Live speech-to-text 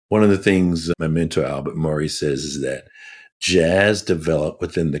One of the things my mentor, Albert Murray, says is that jazz developed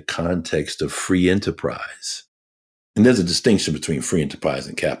within the context of free enterprise. And there's a distinction between free enterprise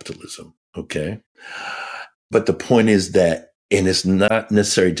and capitalism, okay? But the point is that, and it's not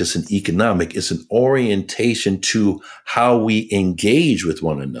necessarily just an economic, it's an orientation to how we engage with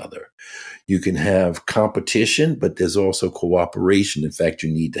one another. You can have competition, but there's also cooperation. In fact,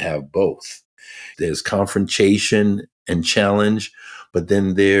 you need to have both. There's confrontation and challenge, but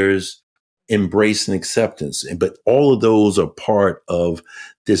then there's embrace and acceptance. But all of those are part of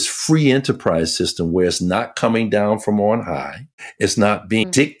this free enterprise system where it's not coming down from on high. It's not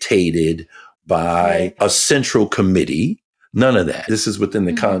being dictated by a central committee. None of that. This is within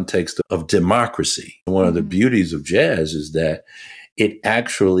the context of democracy. One of the beauties of jazz is that it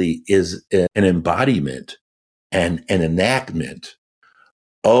actually is an embodiment and an enactment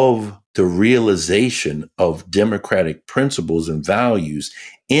of the realization of democratic principles and values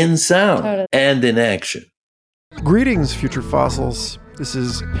in sound and in action. Greetings, future fossils. This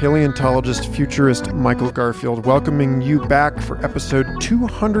is paleontologist, futurist Michael Garfield welcoming you back for episode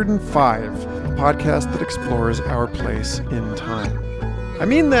 205, a podcast that explores our place in time. I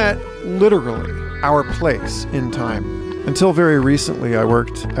mean that literally, our place in time. Until very recently, I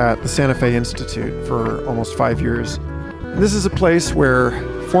worked at the Santa Fe Institute for almost 5 years. And this is a place where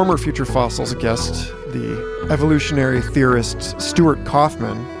former Future Fossils guest, the evolutionary theorist Stuart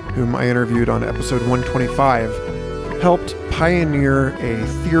Kauffman, whom I interviewed on episode 125, helped pioneer a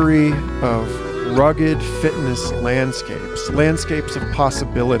theory of rugged fitness landscapes of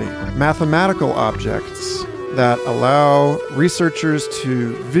possibility, mathematical objects that allow researchers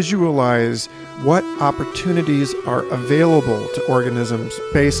to visualize what opportunities are available to organisms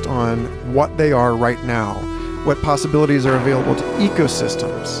based on what they are right now, what possibilities are available to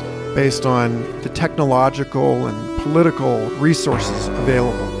ecosystems based on the technological and political resources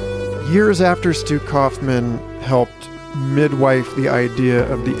available. Years after Stu Kauffman helped midwife the idea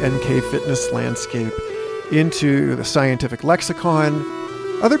of the NK fitness landscape into the scientific lexicon,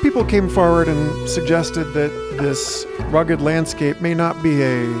 other people came forward and suggested that this rugged landscape may not be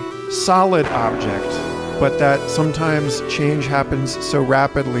a solid object, but that sometimes change happens so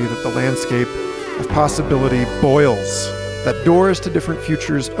rapidly that the landscape of possibility boils, that doors to different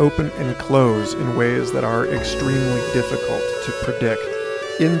futures open and close in ways that are extremely difficult to predict.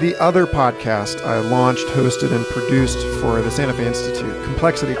 In the other podcast I launched, hosted, and produced for the Santa Fe Institute,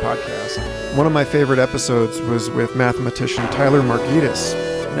 Complexity Podcast, one of my favorite episodes was with mathematician Tyler Margitis,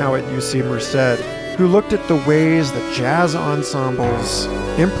 now at UC Merced, who looked at the ways that jazz ensembles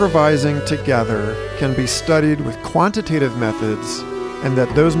improvising together can be studied with quantitative methods, and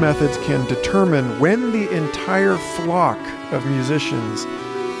that those methods can determine when the entire flock of musicians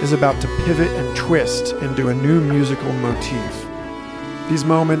is about to pivot and twist into a new musical motif. These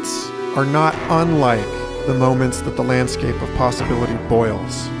moments are not unlike the moments that the landscape of possibility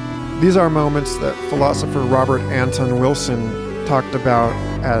boils. These are moments that philosopher Robert Anton Wilson talked about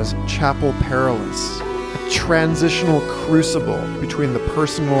as chapel perilous, a transitional crucible between the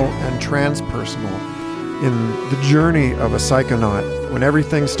personal and transpersonal in the journey of a psychonaut. When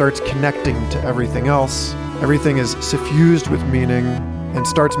everything starts connecting to everything else, everything is suffused with meaning and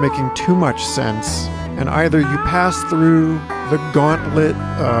starts making too much sense, and either you pass through the gauntlet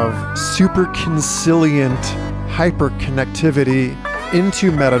of super consilient hyperconnectivity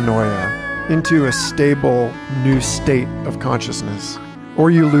into metanoia, into a stable new state of consciousness,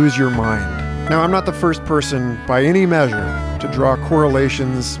 or you lose your mind. Now, I'm not the first person by any measure to draw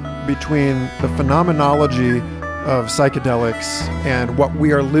correlations between the phenomenology of psychedelics and what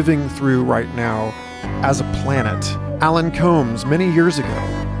we are living through right now as a planet. Alan Combs, many years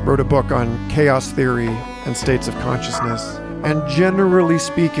ago, wrote a book on chaos theory and states of consciousness. And generally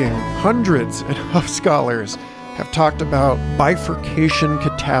speaking, hundreds of scholars have talked about bifurcation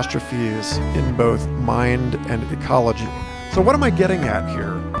catastrophes in both mind and ecology. So what am I getting at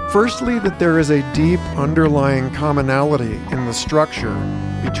here? Firstly, that there is a deep underlying commonality in the structure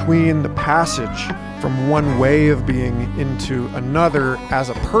between the passage from one way of being into another as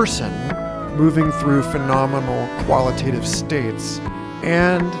a person, moving through phenomenal qualitative states,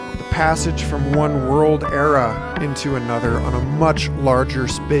 and the passage from one world era into another on a much larger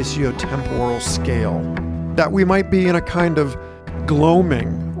spatio-temporal scale. That we might be in a kind of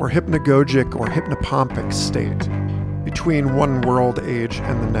gloaming or hypnagogic or hypnopompic state between one world age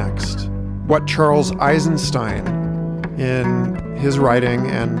and the next. What Charles Eisenstein, in his writing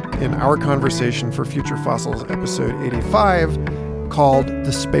and in our conversation for Future Fossils episode 85, called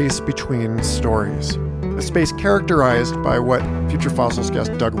the space between stories. A space characterized by what Future Fossils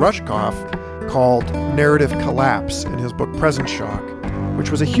guest Doug Rushkoff called narrative collapse in his book Present Shock, which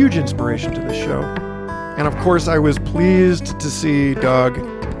was a huge inspiration to this show. And of course, I was pleased to see Doug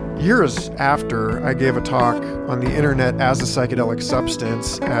years after I gave a talk on the internet as a psychedelic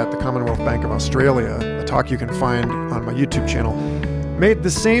substance at the Commonwealth Bank of Australia, a talk you can find on my YouTube channel, made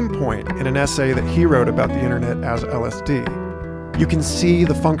the same point in an essay that he wrote about the internet as LSD. You can see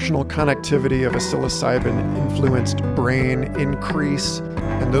the functional connectivity of a psilocybin-influenced brain increase,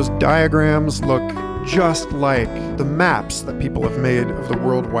 and those diagrams look just like the maps that people have made of the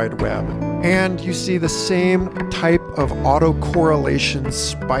World Wide Web. And you see the same type of autocorrelation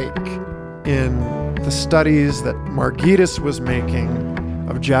spike in the studies that Margitis was making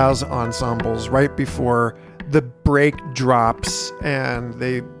of jazz ensembles right before the break drops and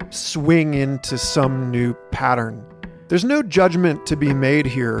they swing into some new pattern. There's no judgment to be made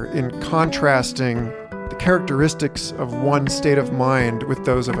here in contrasting the characteristics of one state of mind with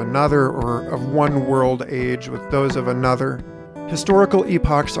those of another, or of one world age with those of another. Historical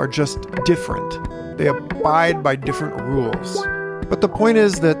epochs are just different. They abide by different rules. But the point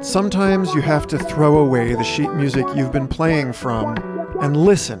is that sometimes you have to throw away the sheet music you've been playing from and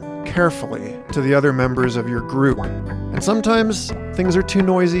listen carefully to the other members of your group. And sometimes things are too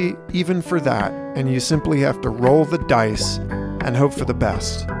noisy even for that, and you simply have to roll the dice and hope for the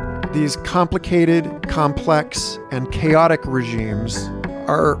best. These complicated, complex, and chaotic regimes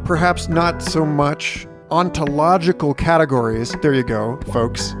are perhaps not so much ontological categories. There you go,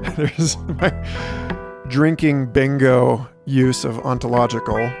 folks. There's my drinking bingo use of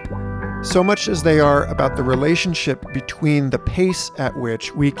ontological. So much as they are about the relationship between the pace at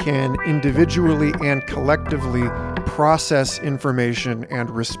which we can individually and collectively process information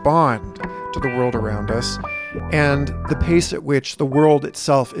and respond to the world around us, and the pace at which the world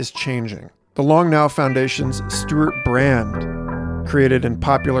itself is changing. The Long Now Foundation's Stuart Brand created and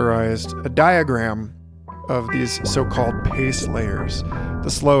popularized a diagram of these so-called pace layers, the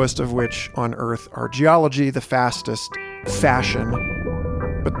slowest of which on Earth are geology, the fastest fashion.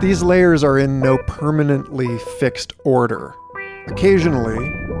 But these layers are in no permanently fixed order.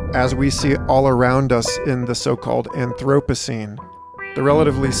 Occasionally, as we see all around us in the so-called Anthropocene, the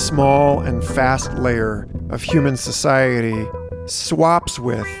relatively small and fast layer of human society swaps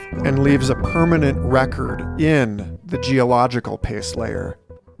with and leaves a permanent record in the geological pace layer.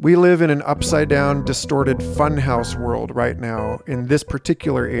 We live in an upside-down, distorted funhouse world right now in this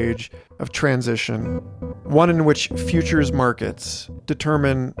particular age of transition, one in which futures markets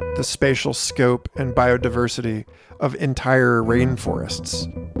determine the spatial scope and biodiversity of entire rainforests,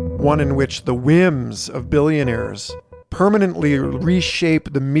 one in which the whims of billionaires permanently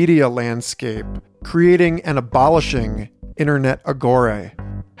reshape the media landscape, creating and abolishing internet agorae.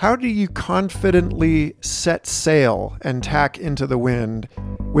 How do you confidently set sail and tack into the wind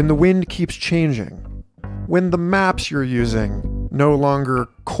when the wind keeps changing? When the maps you're using no longer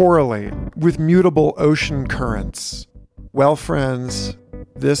correlate with mutable ocean currents? Well, friends,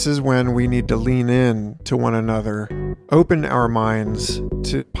 this is when we need to lean in to one another, open our minds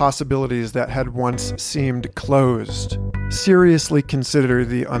to possibilities that had once seemed closed, seriously consider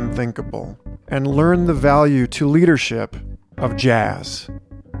the unthinkable, and learn the value to leadership of jazz.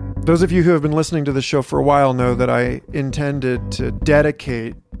 Those of you who have been listening to the show for a while know that I intended to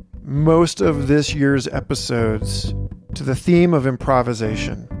dedicate most of this year's episodes to the theme of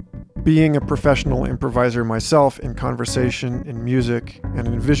improvisation. Being a professional improviser myself in conversation, in music, and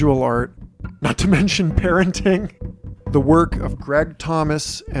in visual art, not to mention parenting, the work of Greg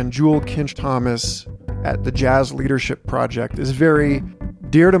Thomas and Jewel Kinch Thomas at the Jazz Leadership Project is very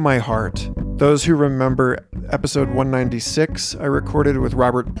dear to my heart. Those who remember episode 196 I recorded with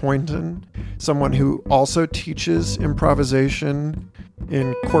Robert Poynton, someone who also teaches improvisation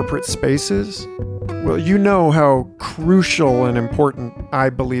in corporate spaces, well, you know how crucial and important I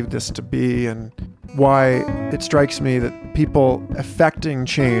believe this to be, and why it strikes me that people effecting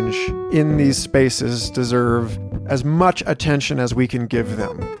change in these spaces deserve as much attention as we can give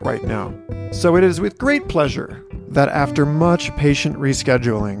them right now. So it is with great pleasure that after much patient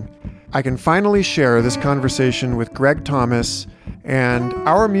rescheduling, I can finally share this conversation with Greg Thomas and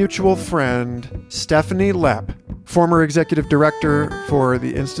our mutual friend, Stephanie Lepp, former executive director for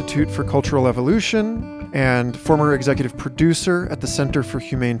the Institute for Cultural Evolution and former executive producer at the Center for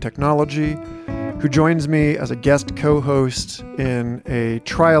Humane Technology, who joins me as a guest co-host in a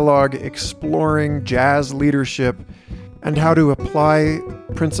trialogue exploring jazz leadership and how to apply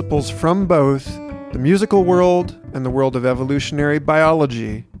principles from both the musical world and the world of evolutionary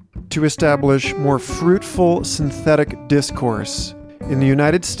biology to establish more fruitful synthetic discourse in the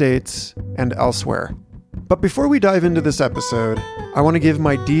United States and elsewhere. But before we dive into this episode, I want to give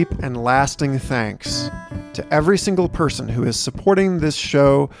my deep and lasting thanks to every single person who is supporting this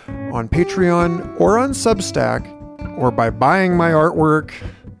show on Patreon or on Substack, or by buying my artwork,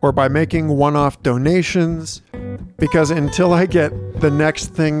 or by making one-off donations, because until I get the next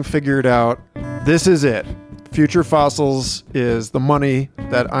thing figured out, this is it. Future Fossils is the money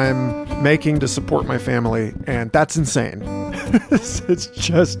that I'm making to support my family, and that's insane. It's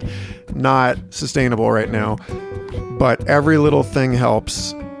just not sustainable right now. But every little thing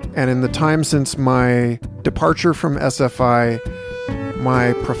helps. And in the time since my departure from SFI,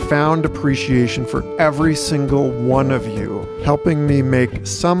 my profound appreciation for every single one of you helping me make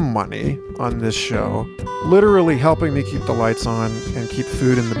some money on this show, literally helping me keep the lights on and keep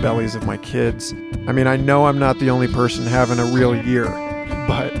food in the bellies of my kids. I mean, I know I'm not the only person having a real year,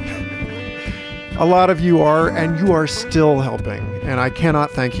 but a lot of you are, and you are still helping, and I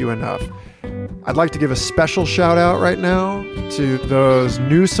cannot thank you enough. I'd like to give a special shout out right now to those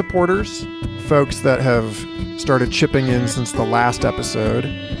new supporters, folks that have started chipping in since the last episode.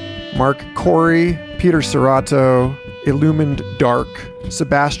 Mark Corey, Peter Serrato, Illumined Dark,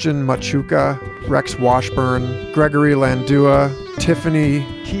 Sebastian Machuca, Rex Washburn, Gregory Landua, Tiffany,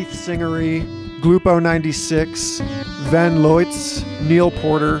 Keith Singery, Glupo96, Van Loitz, Neil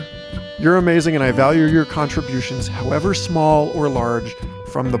Porter. You're amazing, and I value your contributions, however small or large,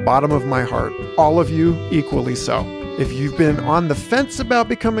 from the bottom of my heart. All of you equally so. If you've been on the fence about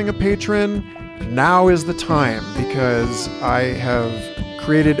becoming a patron, now is the time, because I have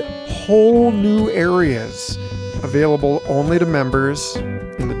created whole new areas available only to members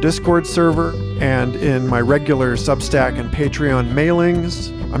in the Discord server and in my regular Substack and Patreon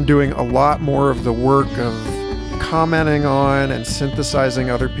mailings. I'm doing a lot more of the work of commenting on and synthesizing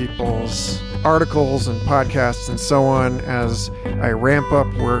other people's articles and podcasts and so on as I ramp up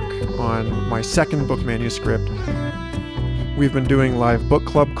work on my second book manuscript. We've been doing live book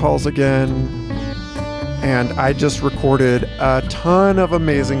club calls again, and I just recorded a ton of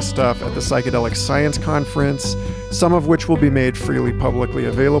amazing stuff at the Psychedelic Science Conference, some of which will be made freely publicly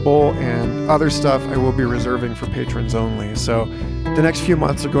available, and other stuff I will be reserving for patrons only. So the next few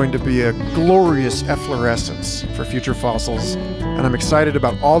months are going to be a glorious efflorescence for Future Fossils, and I'm excited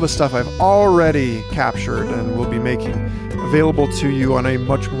about all the stuff I've already captured and will be making available to you on a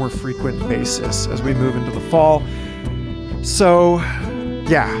much more frequent basis as we move into the fall. So,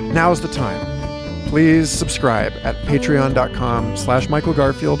 yeah, now's the time. Please subscribe at patreon.com/Michael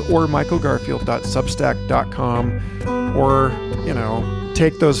Garfield or michaelgarfield.substack.com, or,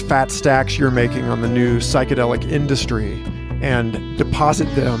 take those fat stacks you're making on the new psychedelic industry and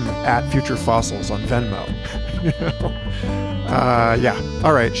deposit them at Future Fossils on Venmo. Yeah.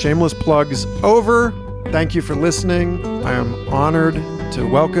 All right. Shameless plugs over. Thank you for listening. I am honored to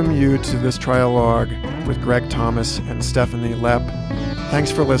welcome you to this trialogue with Greg Thomas and Stephanie Lepp. Thanks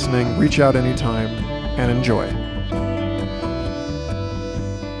for listening. Reach out anytime and enjoy.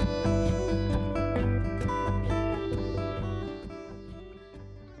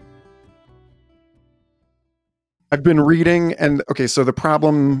 I've been reading, and so the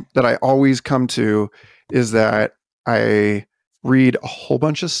problem that I always come to is that I read a whole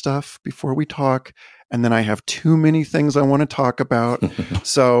bunch of stuff before we talk, and then I have too many things I want to talk about.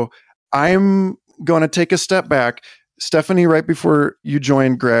 So I'm going to take a step back. Stephanie, right before you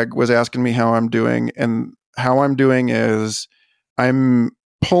joined, Greg, was asking me how I'm doing, and how I'm doing is I'm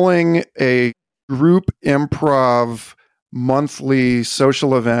pulling a group improv monthly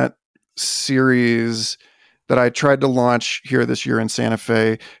social event series that I tried to launch here this year in Santa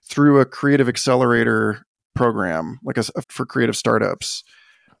Fe through a creative accelerator program, for creative startups.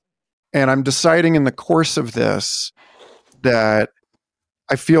 And I'm deciding in the course of this that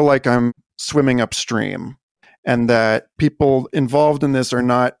I feel like I'm swimming upstream, and that people involved in this are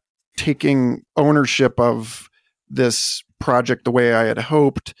not taking ownership of this project the way I had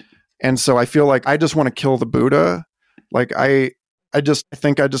hoped. And so I feel like I just want to kill the Buddha. I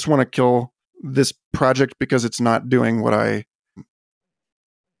think I just want to kill this project because it's not doing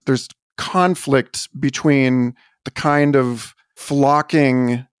there's conflict between the kind of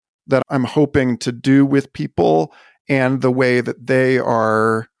flocking that I'm hoping to do with people and the way that they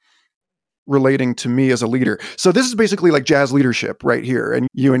are relating to me as a leader. So this is basically like jazz leadership right here. And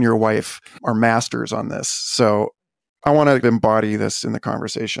you and your wife are masters on this. So I want to embody this in the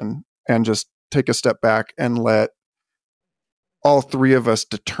conversation and just take a step back and let all three of us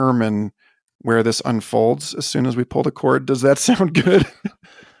determine where this unfolds as soon as we pull the cord. Does that sound good?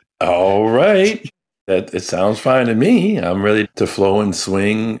 All right. It sounds fine to me. I'm ready to flow and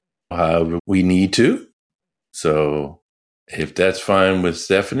swing however we need to. So if that's fine with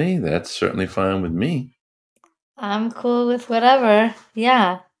Stephanie, that's certainly fine with me. I'm cool with whatever.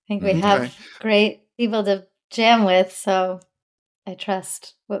 Yeah. I think we have great people to jam with, so I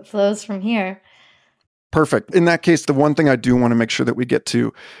trust what flows from here. Perfect. In that case, the one thing I do want to make sure that we get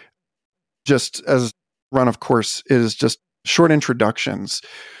to, just as run of course, is just short introductions.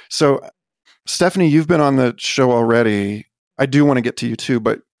 So, Stephanie, you've been on the show already. I do want to get to you too,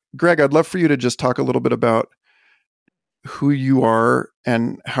 but Greg, I'd love for you to just talk a little bit about who you are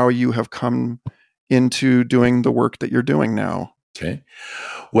and how you have come into doing the work that you're doing now. Okay.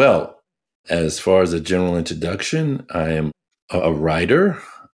 Well, as far as a general introduction, I am a writer.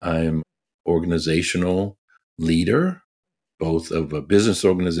 I'm organizational leader, both of a business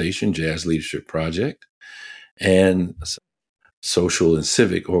organization, Jazz Leadership Project, and social and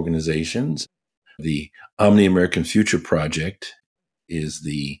civic organizations. The Omni American Future Project is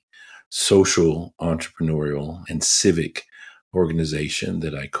the social, entrepreneurial, and civic organization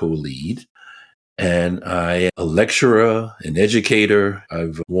that I co-lead. And I am a lecturer, an educator.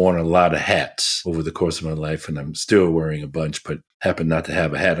 I've worn a lot of hats over the course of my life, and I'm still wearing a bunch, but happen not to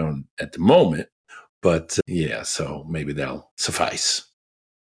have a hat on at the moment. But yeah, so maybe that'll suffice.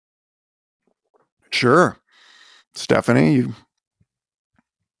 Sure. Stephanie, you...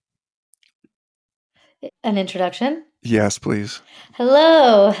 An introduction? Yes, please.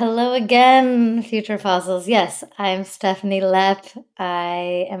 Hello again, Future Fossils. Yes, I'm Stephanie Lepp.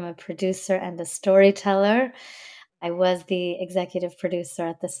 I am a producer and a storyteller. I was the executive producer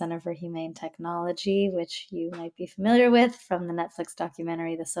at the Center for Humane Technology, which you might be familiar with from the Netflix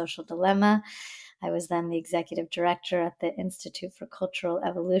documentary, The Social Dilemma. I was then the executive director at the Institute for Cultural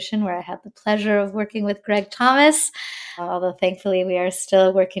Evolution, where I had the pleasure of working with Greg Thomas, although thankfully we are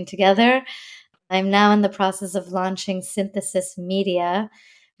still working together. I'm now in the process of launching Synthesis Media,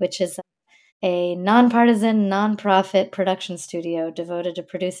 which is a nonpartisan, nonprofit production studio devoted to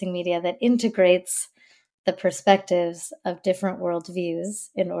producing media that integrates the perspectives of different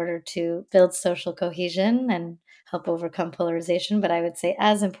worldviews in order to build social cohesion and help overcome polarization. But I would say,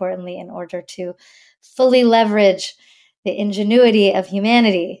 as importantly, in order to fully leverage the ingenuity of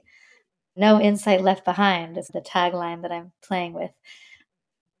humanity. No insight left behind is the tagline that I'm playing with.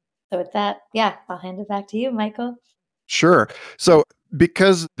 So with that, yeah, I'll hand it back to you, Michael. Sure. So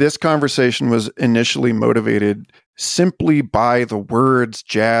because this conversation was initially motivated simply by the words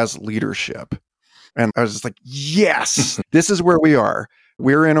jazz leadership, and I was just like, yes, this is where we are.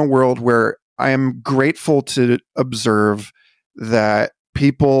 We're in a world where I am grateful to observe that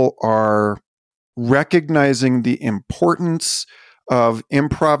people are recognizing the importance of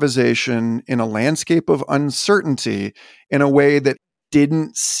improvisation in a landscape of uncertainty in a way that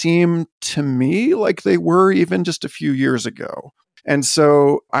didn't seem to me like they were even just a few years ago. And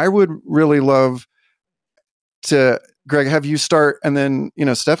so I would really love to, Greg, have you start, and then,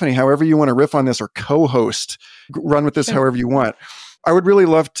 Stephanie, however you want to riff on this or co-host, run with this however you want. I would really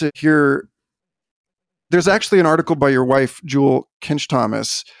love to hear. There's actually an article by your wife, Jewel Kinch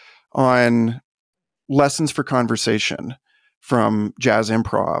Thomas, on lessons for conversation from jazz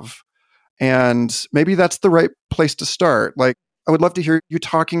improv. And maybe that's the right place to start. Like, I would love to hear you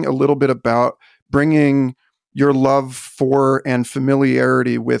talking a little bit about bringing your love for and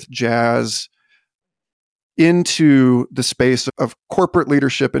familiarity with jazz into the space of corporate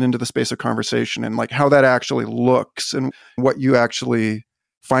leadership and into the space of conversation, and like how that actually looks and what you actually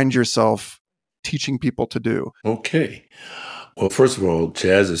find yourself teaching people to do. Okay. Well, first of all,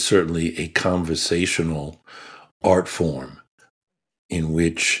 jazz is certainly a conversational art form in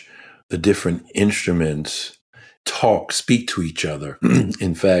which the different instruments speak to each other.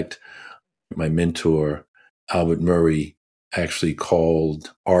 In fact, my mentor, Albert Murray, actually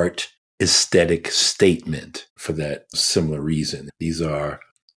called art aesthetic statement for that similar reason. These are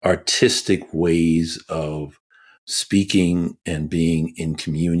artistic ways of speaking and being in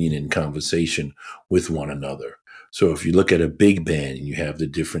communion and conversation with one another. So if you look at a big band and you have the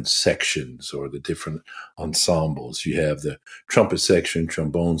different sections or the different ensembles, you have the trumpet section,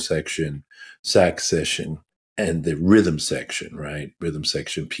 trombone section, sax section, and the rhythm section, right? Rhythm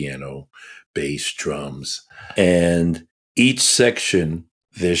section, piano, bass, drums. And each section,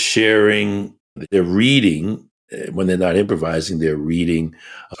 they're reading, when they're not improvising, they're reading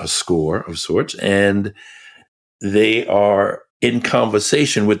a score of sorts, and they are in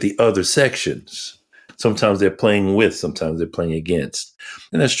conversation with the other sections. Sometimes they're playing with, sometimes they're playing against.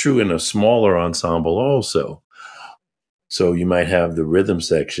 And that's true in a smaller ensemble also. So you might have the rhythm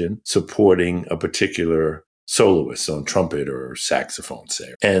section supporting a particular soloist on trumpet or saxophone,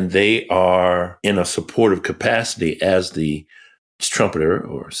 say. And they are in a supportive capacity as the trumpeter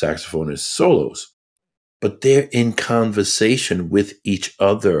or saxophonist solos. But they're in conversation with each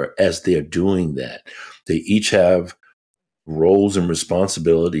other as they're doing that. They each have roles and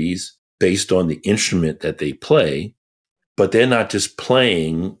responsibilities based on the instrument that they play, but they're not just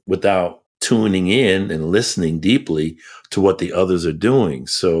playing without tuning in and listening deeply to what the others are doing.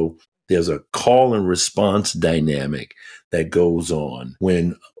 So there's a call and response dynamic that goes on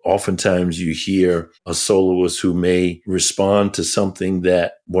when oftentimes you hear a soloist who may respond to something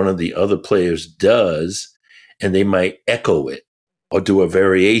that one of the other players does, and they might echo it or do a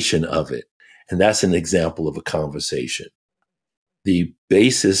variation of it. And that's an example of a conversation. The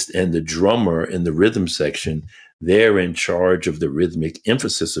bassist and the drummer in the rhythm section, they're in charge of the rhythmic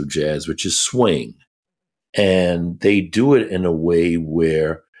emphasis of jazz, which is swing. And they do it in a way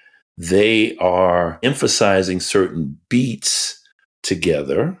where they are emphasizing certain beats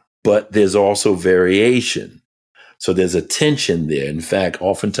together, but there's also variation. So there's a tension there. In fact,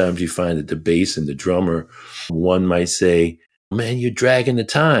 oftentimes you find that the bass and the drummer, one might say, man, you're dragging the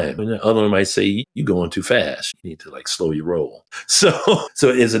time. And the other one might say, you're going too fast. You need to slow your roll. So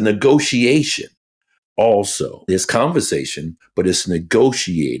it's a negotiation also. There's conversation, but it's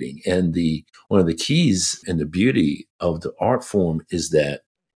negotiating. And one of the keys and the beauty of the art form is that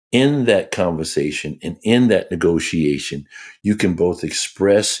in that conversation and in that negotiation, you can both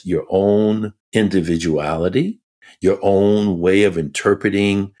express your own individuality, your own way of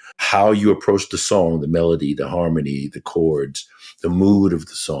interpreting how you approach the song, the melody, the harmony, the chords, the mood of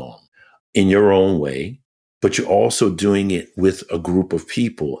the song in your own way. But you're also doing it with a group of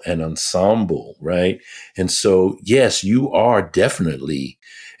people, an ensemble, right? And so, yes, you are definitely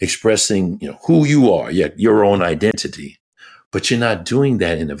expressing, who you are, your own identity, but you're not doing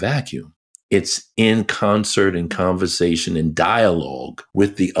that in a vacuum. It's in concert and conversation and dialogue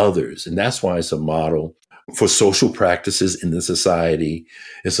with the others. And that's why it's a model for social practices in the society.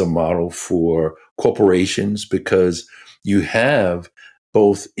 It's a model for corporations because you have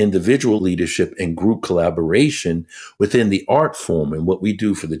both individual leadership and group collaboration within the art form. And what we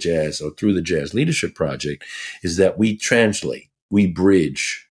do for the jazz or through the Jazz Leadership Project is that we translate, we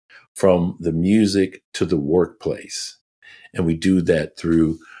bridge from the music to the workplace. And we do that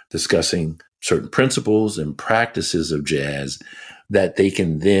through discussing certain principles and practices of jazz that they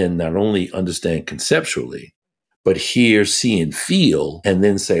can then not only understand conceptually, but hear, see, and feel, and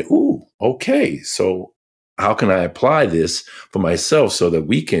then say, ooh, okay, so how can I apply this for myself so that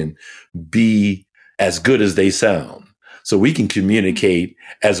we can be as good as they sound? So we can communicate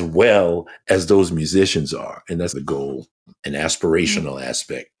as well as those musicians are. And that's the goal and aspirational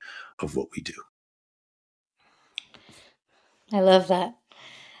aspect of what we do. I love that.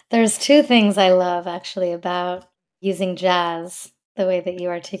 There's two things I love actually about using jazz the way that you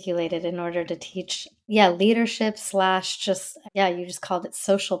articulated in order to teach, leadership slash just, you just called it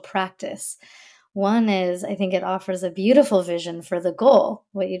social practice. One is, I think it offers a beautiful vision for the goal.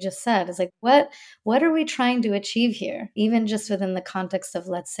 What you just said is what are we trying to achieve here? Even just within the context of,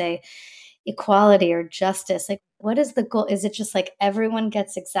 let's say, equality or justice. What is the goal? Is it just everyone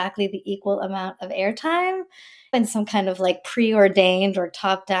gets exactly the equal amount of airtime in some kind of preordained or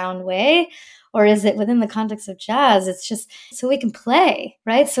top-down way? Or is it within the context of jazz? It's just so we can play,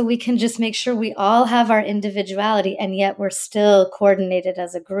 right? So we can just make sure we all have our individuality and yet we're still coordinated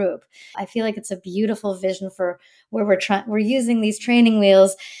as a group. I feel like it's a beautiful vision for where we're using these training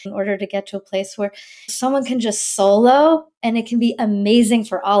wheels in order to get to a place where someone can just solo and it can be amazing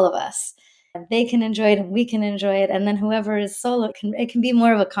for all of us. And they can enjoy it and we can enjoy it. And then whoever is solo, it can be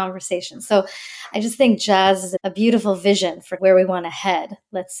more of a conversation. So I just think jazz is a beautiful vision for where we want to head,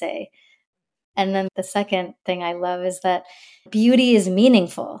 let's say. And then the second thing I love is that beauty is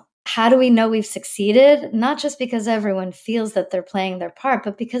meaningful. How do we know we've succeeded? Not just because everyone feels that they're playing their part,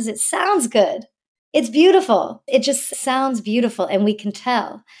 but because it sounds good. It's beautiful. It just sounds beautiful and we can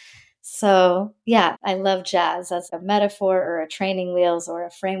tell. So I love jazz as a metaphor or a training wheels or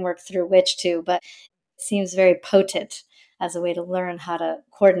a framework through which to, but it seems very potent as a way to learn how to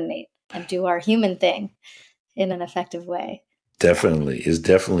coordinate and do our human thing in an effective way. Definitely. It's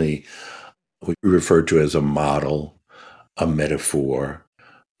definitely what we refer to as a model, a metaphor.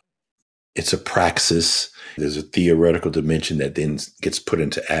 It's a praxis. There's a theoretical dimension that then gets put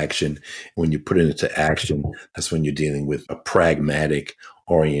into action. When you put it into action, that's when you're dealing with a pragmatic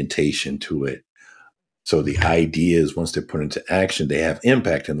orientation to it. So the ideas, once they're put into action, they have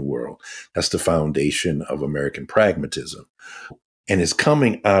impact in the world. That's the foundation of American pragmatism. And it's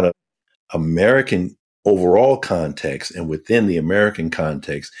coming out of American overall context. And within the American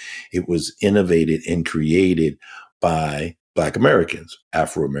context, it was innovated and created by Black Americans,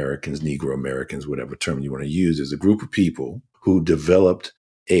 Afro Americans, Negro Americans, whatever term you want to use, as a group of people who developed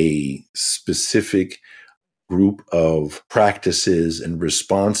a specific group of practices and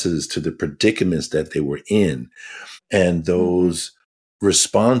responses to the predicaments that they were in. And those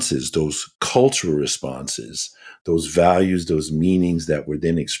responses, those cultural responses, those values, those meanings that were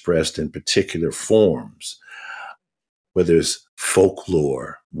then expressed in particular forms, whether it's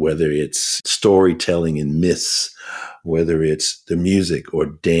folklore, whether it's storytelling and myths, whether it's the music or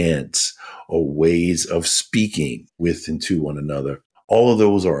dance or ways of speaking with and to one another, all of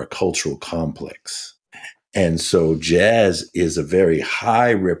those are a cultural complex. And so jazz is a very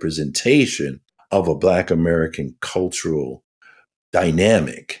high representation of a Black American cultural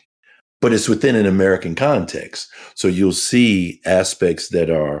dynamic, but it's within an American context. So you'll see aspects that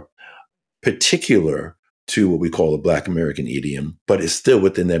are particular to what we call a Black American idiom, but it's still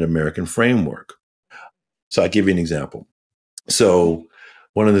within that American framework. So I'll give you an example. So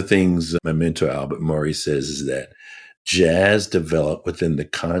one of the things my mentor, Albert Murray, says is that jazz developed within the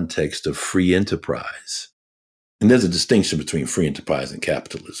context of free enterprise. And there's a distinction between free enterprise and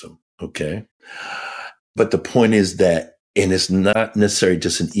capitalism, okay? But the point is that, and it's not necessarily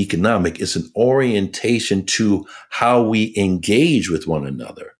just an economic, it's an orientation to how we engage with one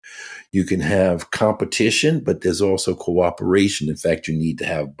another. You can have competition, but there's also cooperation. In fact, you need to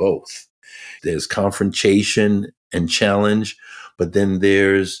have both. There's confrontation and challenge, but then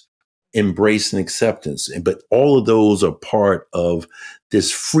there's embrace and acceptance. But all of those are part of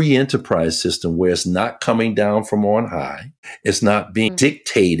this free enterprise system where it's not coming down from on high. It's not being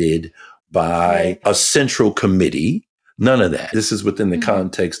dictated by a central committee. None of that. This is within the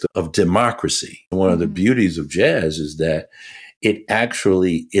context of democracy. One of the beauties of jazz is that it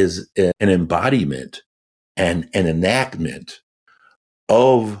actually is an embodiment and an enactment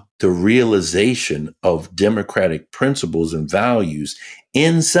of the realization of democratic principles and values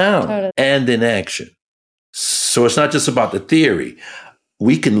in sound and in action. So it's not just about the theory.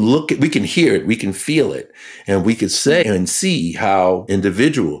 We can look at, we can hear it, we can feel it, and we could say and see how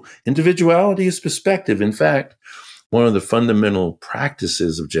individuality is perspective. In fact, one of the fundamental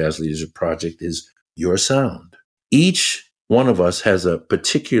practices of Jazz Leadership Project is your sound. Each one of us has a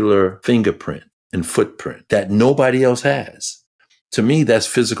particular fingerprint and footprint that nobody else has. To me, that's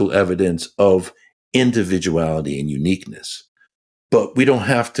physical evidence of individuality and uniqueness. But we don't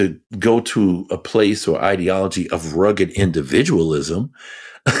have to go to a place or ideology of rugged individualism.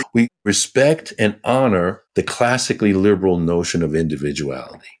 We respect and honor the classically liberal notion of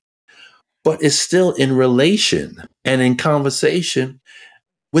individuality. But it's still in relation and in conversation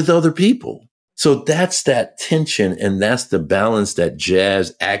with other people. So that's that tension, and that's the balance that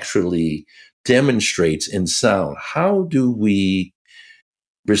jazz actually demonstrates in sound. How do we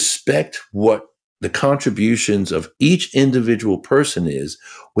respect what the contributions of each individual person is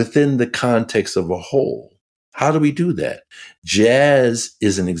within the context of a whole? How do we do that? Jazz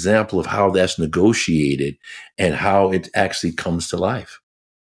is an example of how that's negotiated and how it actually comes to life.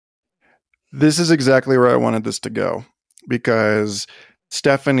 This is exactly where I wanted this to go, because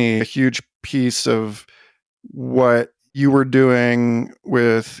Stephanie, a huge piece of what you were doing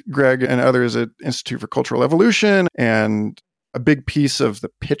with Greg and others at Institute for Cultural Evolution, and a big piece of the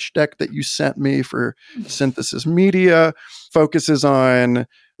pitch deck that you sent me for Synthesis Media, focuses on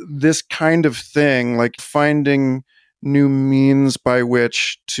this kind of thing, like finding new means by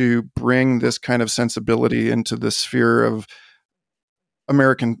which to bring this kind of sensibility into the sphere of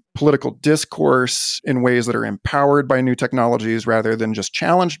American political discourse in ways that are empowered by new technologies rather than just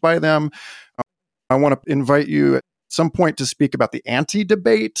challenged by them. I want to invite you at some point to speak about the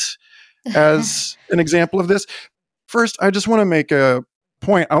anti-debate as an example of this. First, I just want to make a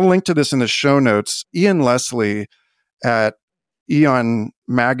point. I'll link to this in the show notes. Ian Leslie at Eon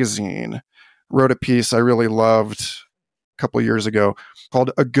Magazine wrote a piece I really loved a couple of years ago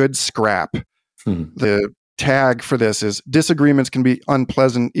called A Good Scrap. The tag for this is, disagreements can be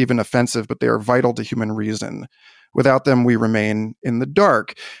unpleasant, even offensive, but they are vital to human reason. Without them, we remain in the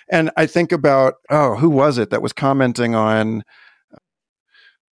dark. And I think about, who was it that was commenting on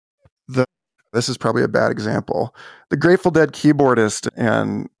this is probably a bad example, the Grateful Dead keyboardist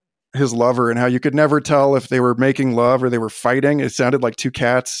and his lover, and how you could never tell if they were making love or they were fighting. It sounded like two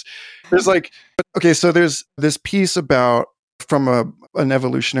cats. There's so there's this piece about, from an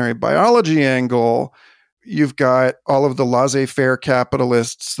evolutionary biology angle, you've got all of the laissez-faire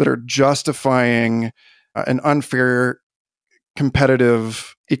capitalists that are justifying an unfair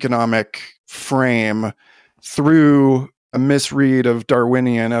competitive economic frame through a misread of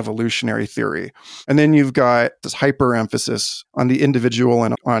Darwinian evolutionary theory. And then you've got this hyper emphasis on the individual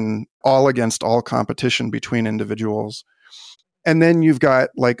and on all against all competition between individuals. And then you've got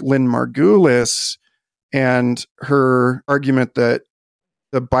like Lynn Margulis and her argument that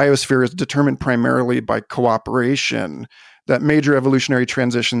the biosphere is determined primarily by cooperation, that major evolutionary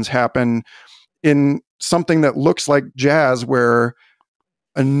transitions happen in something that looks like jazz, where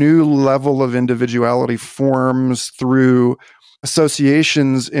a new level of individuality forms through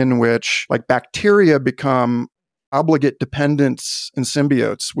associations in which, like, bacteria become obligate dependents and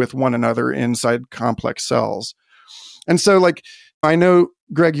symbiotes with one another inside complex cells. And so, like, I know,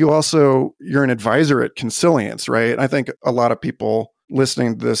 Greg, you're an advisor at Consilience, right? I think a lot of people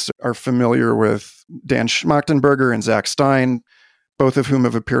listening to this are familiar with Dan Schmachtenberger and Zach Stein, both of whom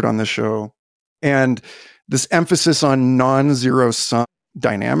have appeared on this show. And this emphasis on non-zero sum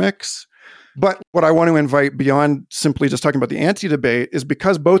dynamics. But what I want to invite beyond simply just talking about the anti-debate is,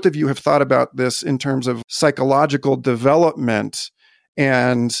 because both of you have thought about this in terms of psychological development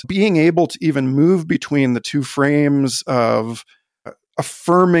and being able to even move between the two frames of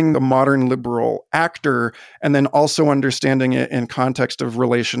affirming the modern liberal actor and then also understanding it in context of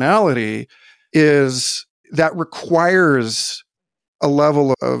relationality, is that requires a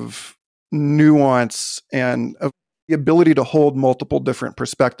level of nuance and of the ability to hold multiple different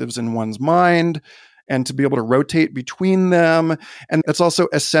perspectives in one's mind and to be able to rotate between them. And it's also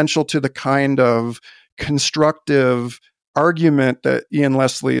essential to the kind of constructive argument that Ian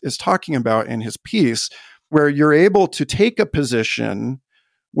Leslie is talking about in his piece, where you're able to take a position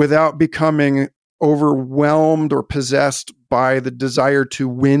without becoming overwhelmed or possessed by the desire to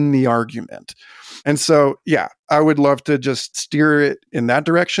win the argument. And so, yeah, I would love to just steer it in that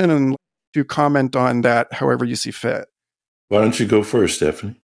direction and to comment on that however you see fit. Why don't you go first,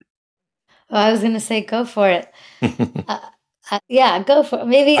 Stephanie? Well, I was going to say, go for it. Yeah, go for it.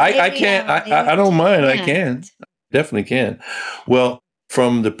 Maybe I can't. I don't mind. I can. Definitely can. Well,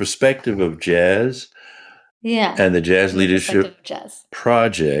 from the perspective of jazz, and the Jazz Leadership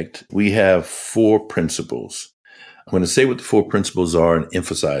Project, we have 4 principles. I'm going to say what the 4 principles are and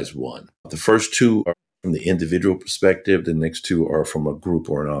emphasize one. The first 2 are from the individual perspective. The next 2 are from a group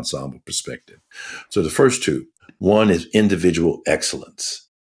or an ensemble perspective. So the first 2, one is individual excellence.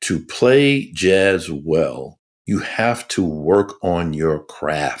 To play jazz well, you have to work on your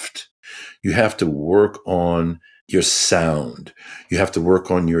craft. You have to work on your sound. You have to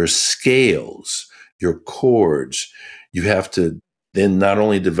work on your scales, your chords. You have to then not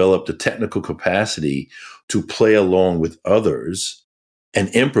only develop the technical capacity to play along with others and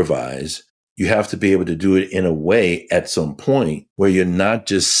improvise, you have to be able to do it in a way at some point where you're not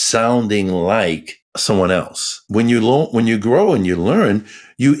just sounding like someone else. When you grow and you learn,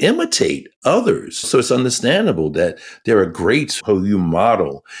 you imitate others. So it's understandable that there are greats who you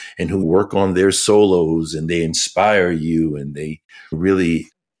model and who work on their solos, and they inspire you and they really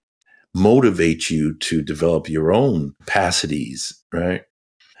motivate you to develop your own capacities, right?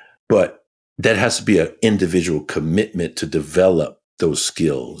 But that has to be an individual commitment to develop those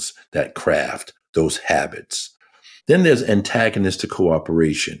skills, that craft, those habits. Then there's antagonistic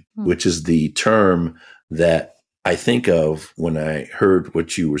cooperation, which is the term that I think of when I heard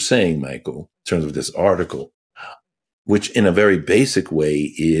what you were saying, Michael, in terms of this article, which in a very basic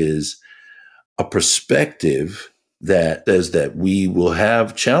way is a perspective that says that we will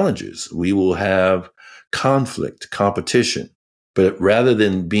have challenges, we will have conflict, competition, but rather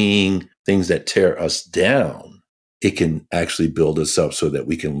than being things that tear us down, it can actually build us up so that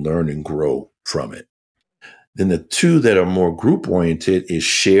we can learn and grow from it. Then the 2 that are more group oriented is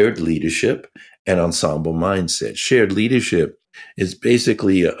shared leadership and ensemble mindset. Shared leadership is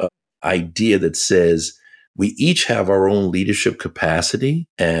basically an idea that says we each have our own leadership capacity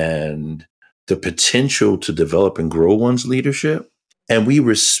and the potential to develop and grow one's leadership. And we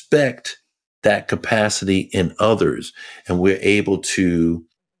respect that capacity in others. And we're able to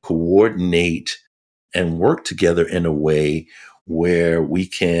coordinate and work together in a way where we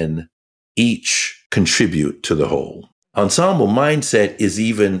can each contribute to the whole. Ensemble mindset is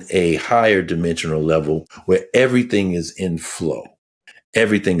even a higher dimensional level where everything is in flow.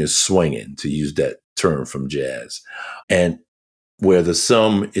 Everything is swinging, to use that term from jazz. And where the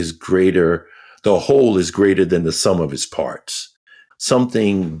sum is greater, the whole is greater than the sum of its parts.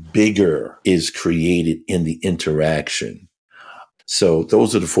 Something bigger is created in the interaction. So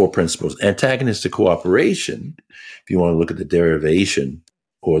those are the 4 principles. Antagonistic cooperation, if you want to look at the derivation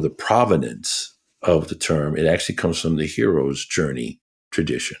or the provenance of the term, it actually comes from the hero's journey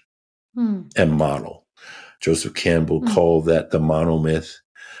tradition and model. Joseph Campbell called that the monomyth.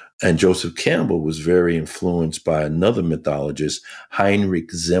 And Joseph Campbell was very influenced by another mythologist,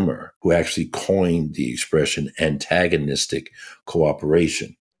 Heinrich Zimmer, who actually coined the expression antagonistic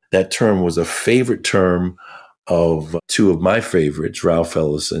cooperation. That term was a favorite term of 2 of my favorites, Ralph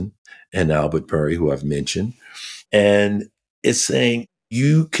Ellison and Albert Murray, who I've mentioned. And it's saying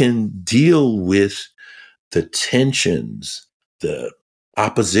you can deal with the tensions, the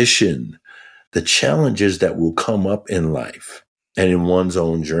opposition, the challenges that will come up in life and in one's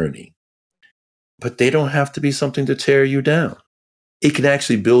own journey. But they don't have to be something to tear you down. It can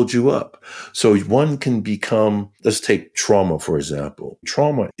actually build you up. So one can become, let's take trauma, for example.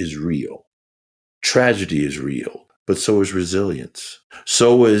 Trauma is real. Tragedy is real, but so is resilience.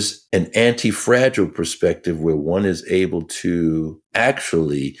 So is an anti-fragile perspective where one is able to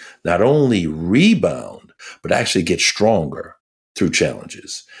actually not only rebound, but actually get stronger through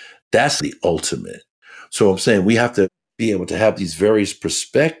challenges. That's the ultimate. So I'm saying we have to be able to have these various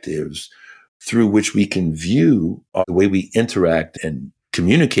perspectives through which we can view the way we interact and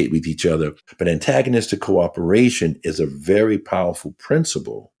communicate with each other. But antagonistic cooperation is a very powerful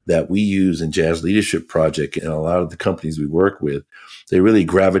principle that we use in Jazz Leadership Project, and a lot of the companies we work with, they really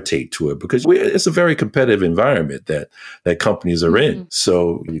gravitate to it because it's a very competitive environment that companies are in.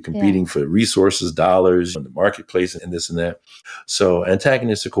 So you're competing for resources, dollars in the marketplace, and this and that. So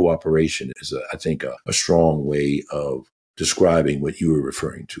antagonistic cooperation is, I think, a strong way of describing what you were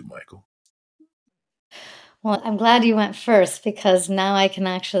referring to, Michael. Well, I'm glad you went first because now I can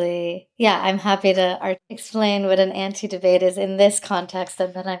actually, I'm happy to explain what an anti-debate is in this context,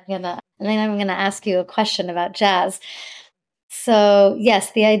 and then I'm gonna ask you a question about jazz. So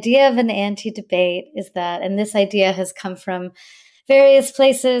yes, the idea of an anti-debate is that, and this idea has come from various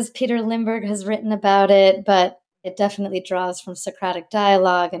places. Peter Limberg has written about it, but it definitely draws from Socratic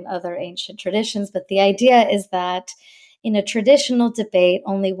dialogue and other ancient traditions. But the idea is that in a traditional debate,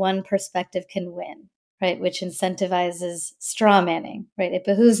 only one perspective can win, right? Which incentivizes straw manning, right? It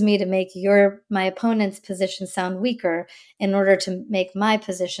behooves me to make my opponent's position sound weaker in order to make my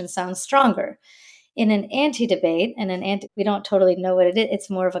position sound stronger. In an anti-debate, we don't totally know what it is. It's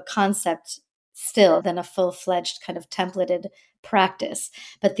more of a concept still than a full-fledged kind of templated practice.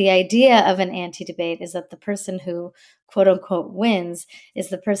 But the idea of an anti-debate is that the person who, quote unquote, wins is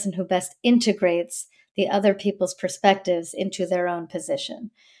the person who best integrates the other people's perspectives into their own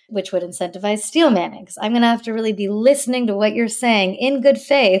position, which would incentivize steel manning. Because I'm going to have to really be listening to what you're saying in good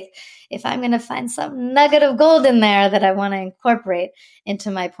faith if I'm going to find some nugget of gold in there that I want to incorporate into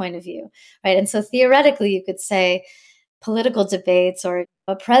my point of view, right? And so theoretically, you could say political debates or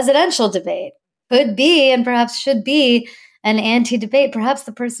a presidential debate could be and perhaps should be an anti-debate. Perhaps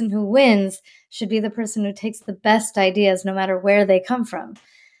the person who wins should be the person who takes the best ideas, no matter where they come from.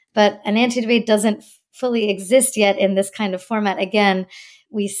 But an anti-debate doesn't fully exist yet in this kind of format. Again,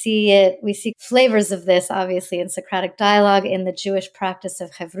 we see flavors of this, obviously, in Socratic dialogue, in the Jewish practice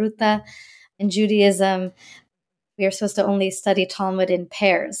of Chevruta. In Judaism, we are supposed to only study Talmud in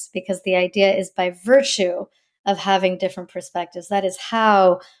pairs because the idea is by virtue of having different perspectives. That is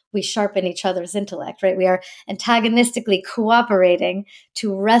how we sharpen each other's intellect, right? We are antagonistically cooperating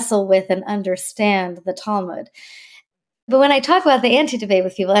to wrestle with and understand the Talmud. But when I talk about the anti-debate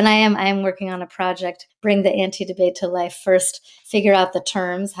with people, and I am working on a project, bring the anti-debate to life. First, figure out the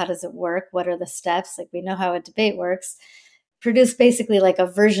terms. How does it work? What are the steps? Like, we know how a debate works. Produce basically like a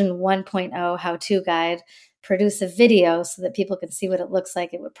version 1.0 how-to guide. Produce a video so that people can see what it looks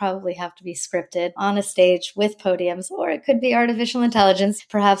like. It would probably have to be scripted on a stage with podiums, or it could be artificial intelligence.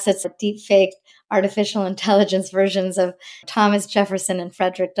 Perhaps it's a deep fake artificial intelligence versions of Thomas Jefferson and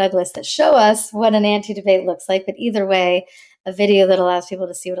Frederick Douglass that show us what an anti-debate looks like. But either way, a video that allows people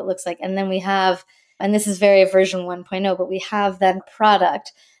to see what it looks like. And then we have, and this is very version 1.0, but we have then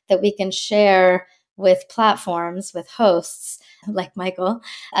product that we can share with platforms, with hosts like Michael,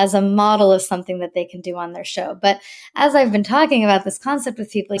 as a model of something that they can do on their show. But as I've been talking about this concept with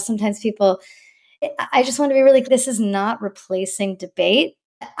people, sometimes I just want to be really, this is not replacing debate.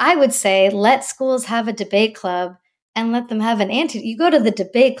 I would say let schools have a debate club and let them have you go to the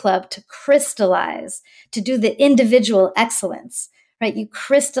debate club to crystallize, to do the individual excellence, right? You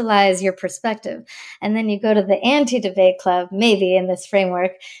crystallize your perspective. And then you go to the anti-debate club, maybe in this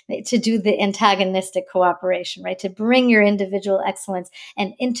framework, to do the antagonistic cooperation, right? To bring your individual excellence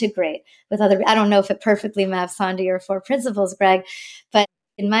and integrate with other. I don't know if it perfectly maps onto your 4 principles, Greg, but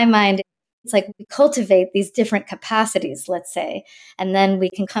in my mind, it's like we cultivate these different capacities, let's say, and then we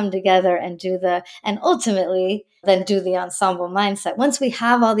can come together and and ultimately then do the ensemble mindset. Once we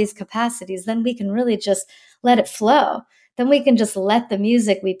have all these capacities, then we can really just let it flow. Then we can just let the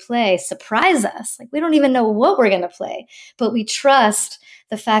music we play surprise us. Like, we don't even know what we're going to play, but we trust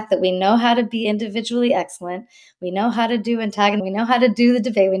the fact that we know how to be individually excellent. We know how to do antagonism. We know how to do the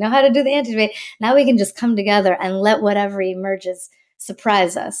debate. We know how to do the anti-debate. Now we can just come together and let whatever emerges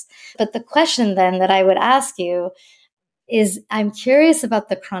surprise us. But the question then that I would ask you is, I'm curious about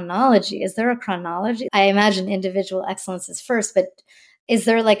the chronology. Is there a chronology? I imagine individual excellence is first, but is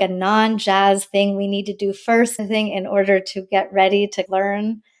there like a non-jazz thing we need to do first, I think, in order to get ready to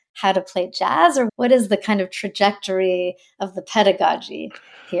learn how to play jazz, or what is the kind of trajectory of the pedagogy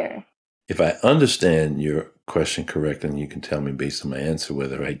here? If I understand your question correctly, and you can tell me based on my answer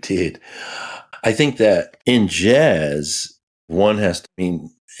whether I did, I think that in jazz, one has to, in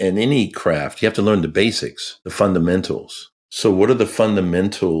any craft, you have to learn the basics, the fundamentals. So what are the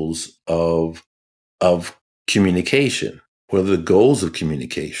fundamentals of communication? What are the goals of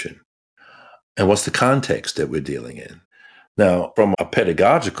communication? And what's the context that we're dealing in? Now, from a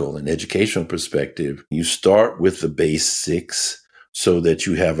pedagogical and educational perspective, you start with the basics so that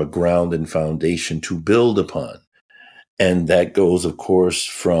you have a ground and foundation to build upon. And that goes, of course,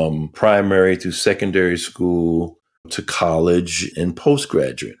 from primary to secondary school to college and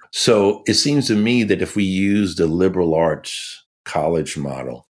postgraduate. So it seems to me that if we use the liberal arts college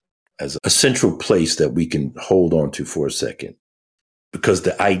model as a central place that we can hold on to for a second, because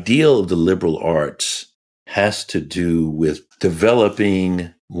the ideal of the liberal arts has to do with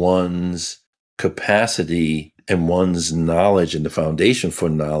developing one's capacity and one's knowledge and the foundation for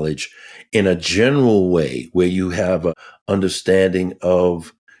knowledge in a general way where you have an understanding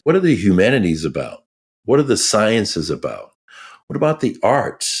of what are the humanities about? What are the sciences about? What about the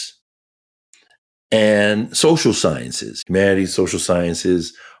arts and social sciences, humanities, social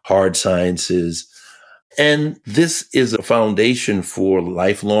sciences, hard sciences? And this is a foundation for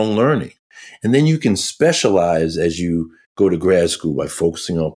lifelong learning. And then you can specialize as you go to grad school by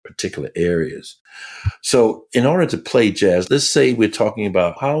focusing on particular areas. So in order to play jazz, let's say we're talking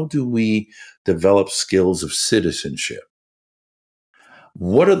about how do we develop skills of citizenship?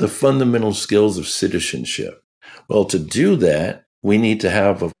 What are the fundamental skills of citizenship? Well, to do that, we need to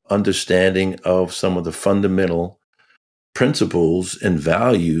have an understanding of some of the fundamental principles and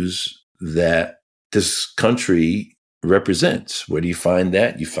values that this country represents. Where do you find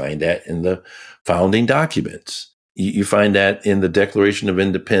that? You find that in the founding documents. You find that in the Declaration of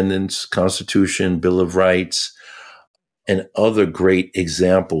Independence, Constitution, Bill of Rights, and other great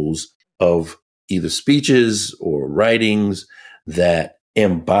examples of either speeches or writings that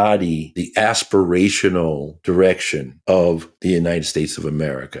embody the aspirational direction of the United States of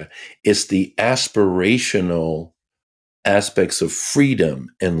America. It's the aspirational aspects of freedom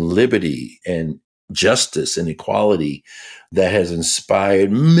and liberty and justice and equality that has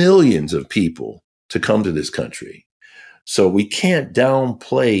inspired millions of people to come to this country. So we can't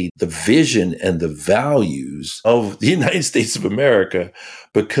downplay the vision and the values of the United States of America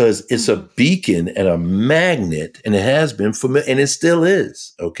because it's a beacon and a magnet, and it has been for me, and it still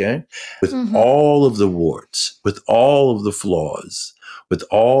is, okay? With all of the warts, with all of the flaws, with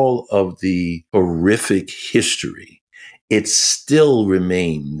all of the horrific history, it still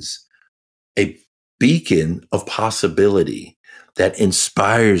remains a beacon of possibility that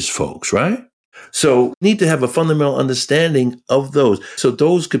inspires folks, right? So need to have a fundamental understanding of those. So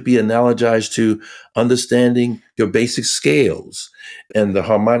those could be analogized to understanding your basic scales and the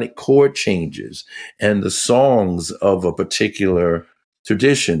harmonic chord changes and the songs of a particular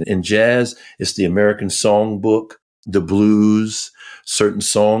tradition. In jazz, it's the American songbook, the blues, certain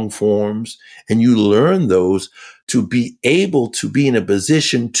song forms, and you learn those to be able to be in a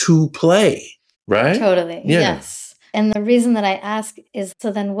position to play, right? Totally. Yeah. Yes. And the reason that I ask is, so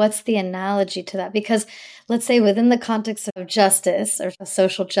then what's the analogy to that? Because let's say within the context of justice or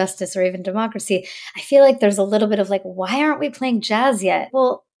social justice or even democracy, I feel like there's a little bit of like, why aren't we playing jazz yet?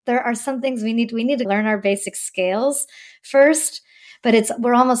 Well, there are some things we need to learn our basic scales first, but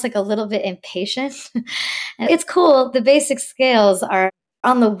we're almost like a little bit impatient. And it's cool. The basic scales are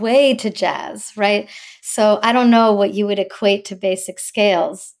on the way to jazz, right? So I don't know what you would equate to basic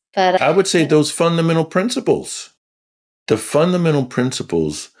scales, but I would say those fundamental principles, the fundamental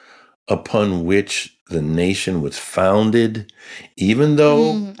principles upon which the nation was founded, even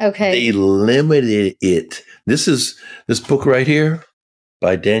though they limited it. This book right here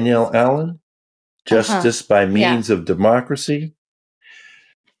by Danielle Allen, Justice by Means of Democracy.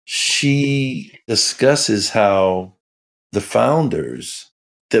 She discusses how the founders,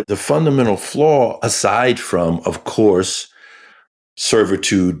 the fundamental flaw, aside from, of course,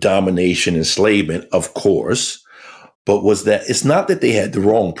 servitude, domination, enslavement, of course, but was that it's not that they had the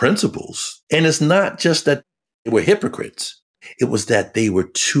wrong principles. And it's not just that they were hypocrites. It was that they were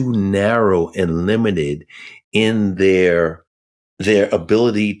too narrow and limited in their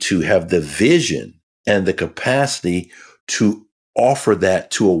ability to have the vision and the capacity to offer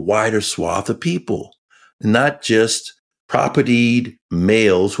that to a wider swath of people, not just propertied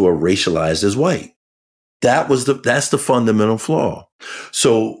males who are racialized as white. That's the fundamental flaw.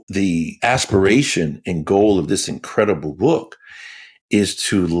 So the aspiration and goal of this incredible book is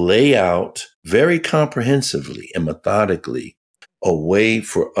to lay out very comprehensively and methodically a way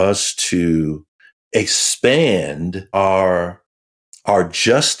for us to expand our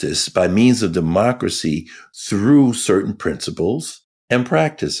justice by means of democracy through certain principles and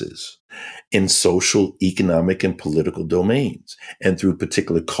practices in social, economic, and political domains, and through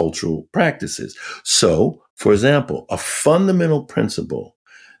particular cultural practices. So, for example, a fundamental principle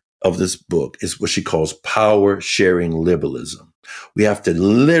of this book is what she calls power sharing liberalism. We have to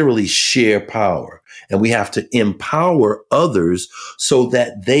literally share power, and we have to empower others so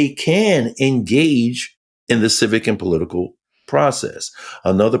that they can engage in the civic and political process.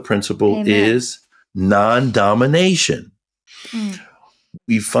 Another principle Amen. is non-domination.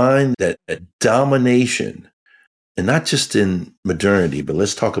 We find that domination, and not just in modernity, but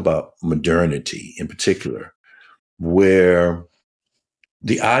let's talk about modernity in particular, where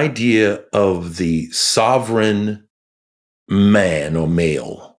the idea of the sovereign man or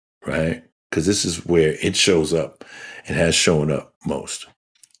male, right? Because this is where it shows up and has shown up most.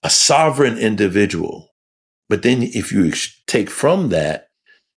 A sovereign individual. But then if you take from that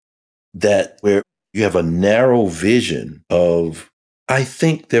where you have a narrow vision of, I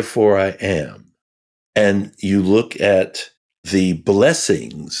think, therefore I am. And you look at the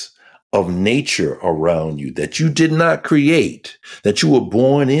blessings of nature around you that you did not create, that you were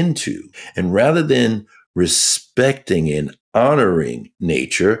born into. And rather than respecting and honoring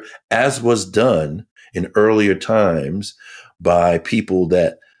nature, as was done in earlier times by people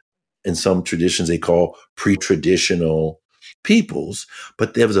that in some traditions they call pre-traditional peoples,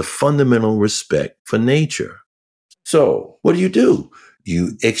 but there was a fundamental respect for nature. So what do?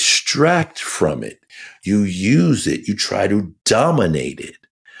 You extract from it. You use it. You try to dominate it.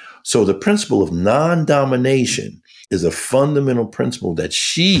 So the principle of non-domination is a fundamental principle that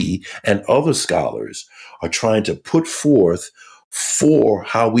she and other scholars are trying to put forth for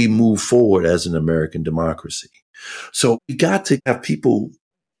how we move forward as an American democracy. So we got to have people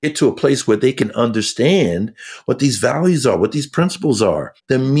get to a place where they can understand what these values are, what these principles are,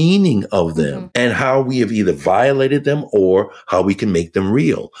 the meaning of them, and how we have either violated them or how we can make them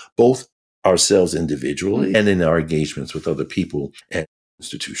real, both ourselves individually and in our engagements with other people and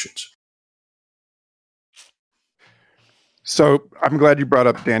institutions. So I'm glad you brought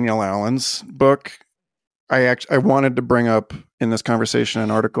up Danielle Allen's book. I wanted to bring up in this conversation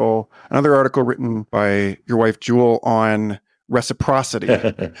another article written by your wife Jewel on reciprocity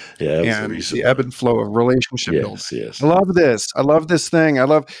and the ebb and flow of relationship building. Yes. I love this. I love this thing.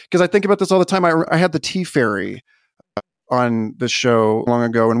 Because I think about this all the time. I had the Tea Fairy on the show long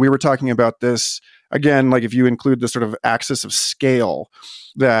ago, and we were talking about this again, like if you include the sort of axis of scale,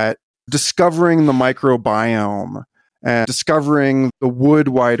 that discovering the microbiome and discovering the wood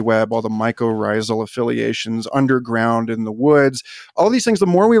wide web, all the mycorrhizal affiliations underground in the woods, all these things, the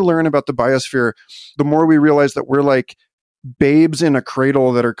more we learn about the biosphere, the more we realize that we're like babes in a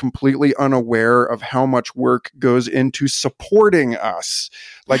cradle that are completely unaware of how much work goes into supporting us.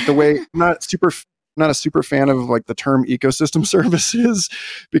 Like the way, not a super fan of like the term ecosystem services,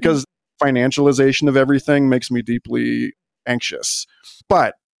 because financialization of everything makes me deeply anxious.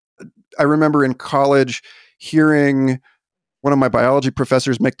 But I remember in college hearing one of my biology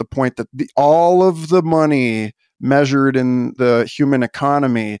professors make the point that all of the money measured in the human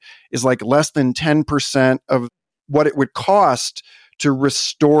economy is like less than 10% of what it would cost to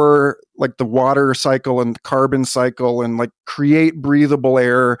restore like the water cycle and the carbon cycle and like create breathable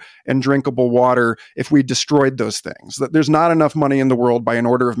air and drinkable water if we destroyed those things. That there's not enough money in the world by an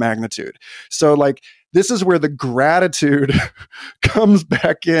order of magnitude. So like this is where the gratitude comes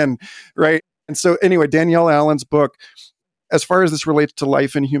back in, right? And so anyway, Danielle Allen's book, as far as this relates to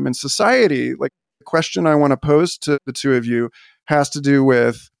life in human society, like the question I want to pose to the two of you has to do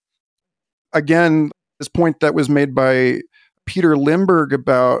with, again, this point that was made by Peter Limberg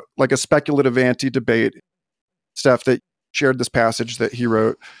about like a speculative anti-debate, Steph, that shared this passage that he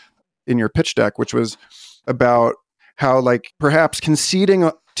wrote in your pitch deck, which was about how like perhaps conceding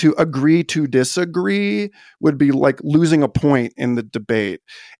to agree to disagree would be like losing a point in the debate.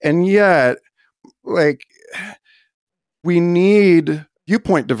 And yet, like, we need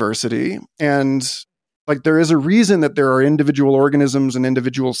viewpoint diversity, and like there is a reason that there are individual organisms and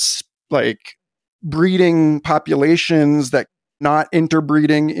individual like breeding populations that not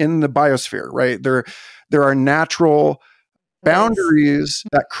interbreeding in the biosphere, right? There are natural boundaries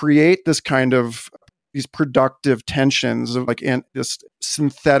that create this kind of these productive tensions of like this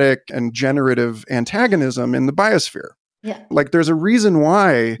synthetic and generative antagonism in the biosphere. Yeah. Like there's a reason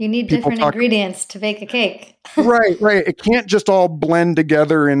why you need people different talk. ingredients to bake a cake. Right. It can't just all blend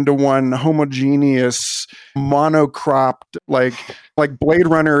together into one homogeneous, monocropped, like Blade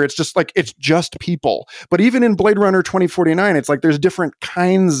Runner. It's just like, it's just people. But even in Blade Runner 2049, it's like there's different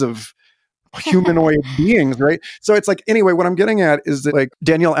kinds of humanoid beings, right? So it's like, anyway, what I'm getting at is that like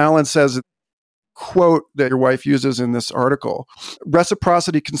Danielle Allen says, quote that your wife uses in this article,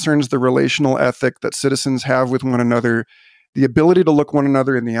 reciprocity concerns the relational ethic that citizens have with one another, the ability to look one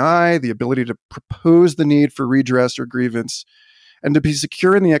another in the eye, the ability to propose the need for redress or grievance, and to be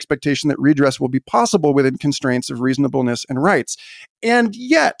secure in the expectation that redress will be possible within constraints of reasonableness and rights. And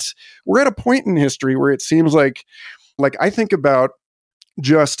yet, we're at a point in history where it seems like I think about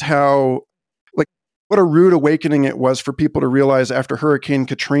just how, like, what a rude awakening it was for people to realize after Hurricane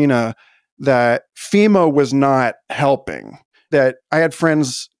Katrina that FEMA was not helping. That I had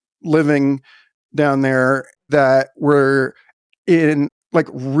friends living down there that were in like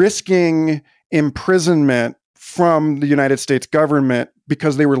risking imprisonment from the United States government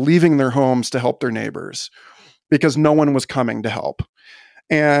because they were leaving their homes to help their neighbors because no one was coming to help.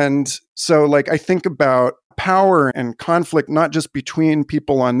 And so like I think about power and conflict, not just between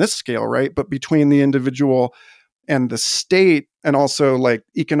people on this scale, right? But between the individual and the state, and also like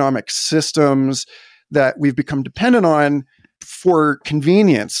economic systems that we've become dependent on for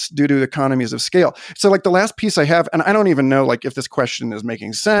convenience due to economies of scale. So like the last piece I have, and I don't even know like if this question is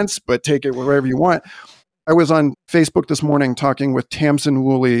making sense, but take it wherever you want. I was on Facebook this morning talking with Tamsin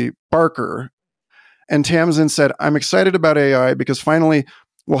Woolley Barker, and Tamsin said, I'm excited about AI because finally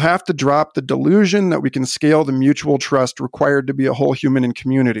we'll have to drop the delusion that we can scale the mutual trust required to be a whole human in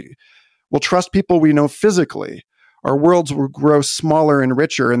community. We'll trust people we know physically. Our worlds will grow smaller and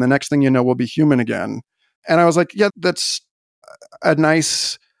richer, and the next thing you know, we'll be human again. And I was like, yeah, that's a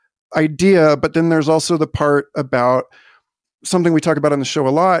nice idea. But then there's also the part about something we talk about on the show a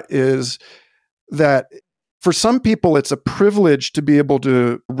lot is that for some people, it's a privilege to be able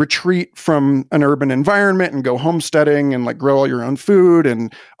to retreat from an urban environment and go homesteading and like grow all your own food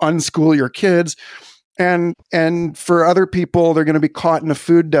and unschool your kids. And for other people, they're going to be caught in a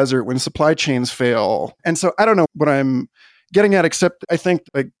food desert when supply chains fail. And so I don't know what I'm getting at, except I think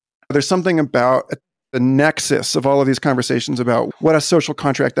like there's something about the nexus of all of these conversations about what a social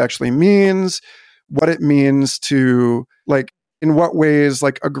contract actually means, what it means to like, in what ways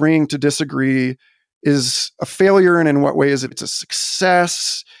like agreeing to disagree is a failure and in what ways it's a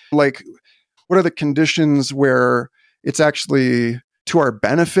success. Like, what are the conditions where it's actually to our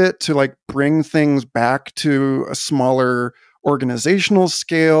benefit to like bring things back to a smaller organizational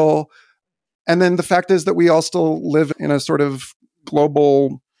scale? And then the fact is that we all still live in a sort of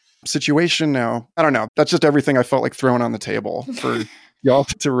global situation now. I don't know. That's just everything I felt like throwing on the table for y'all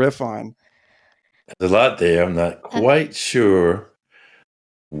to riff on. There's a lot there. I'm not quite sure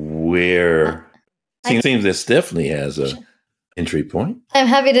where. Seems this definitely has a entry point. I'm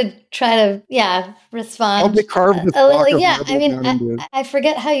happy to try to, respond. Help me carve this block of I mean, marble down into I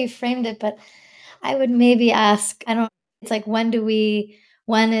forget how you framed it, but I would maybe ask, it's like, when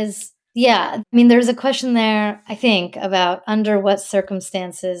is, I mean, there's a question there, I think, about under what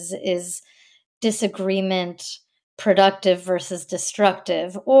circumstances is disagreement productive versus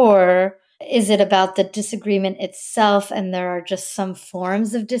destructive, or is it about the disagreement itself and there are just some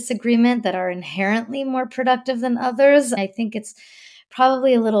forms of disagreement that are inherently more productive than others? I think it's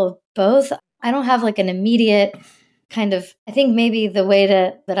probably a little both. I don't have like an immediate kind of, I think maybe the way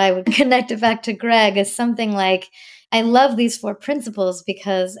that I would connect it back to Greg is something like, I love these 4 principles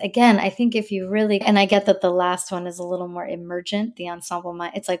because, again, I think if you really, and I get that the last one is a little more emergent, the ensemble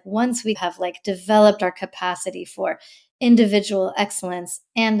mind. It's like once we have like developed our capacity for individual excellence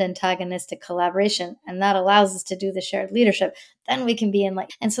and antagonistic collaboration, and that allows us to do the shared leadership, then we can be in like,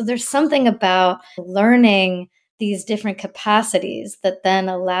 and so there's something about learning these different capacities that then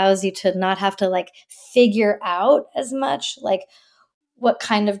allows you to not have to like figure out as much, like what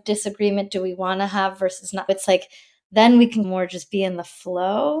kind of disagreement do we want to have versus not. It's like, then we can more just be in the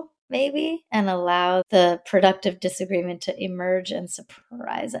flow maybe and allow the productive disagreement to emerge and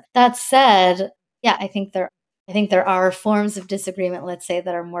surprise it. That said, I think there are forms of disagreement, let's say,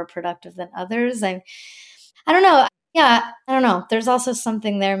 that are more productive than others. I don't know. I don't know. There's also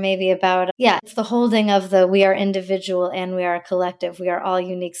something there maybe about, it's the holding of the we are individual and we are a collective. We are all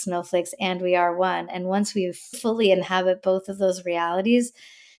unique snowflakes and we are one. And once we fully inhabit both of those realities,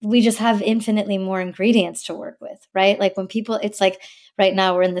 we just have infinitely more ingredients to work with, right? Like when people, it's like right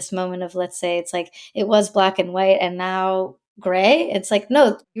now we're in this moment of, let's say it's like it was black and white and now gray. It's like,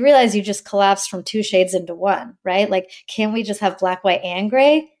 no, you realize you just collapsed from 2 shades into one, right? Like, can't we just have black, white, and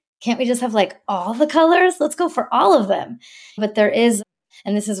gray? can't we just have like all the colors? Let's go for all of them. But there is,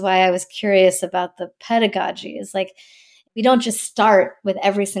 and this is why I was curious about the pedagogy, is like, we don't just start with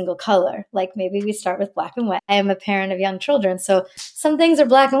every single color. Like maybe we start with black and white. I am a parent of young children, so some things are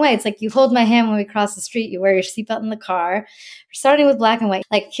black and white. It's like you hold my hand when we cross the street, you wear your seatbelt in the car. We're starting with black and white.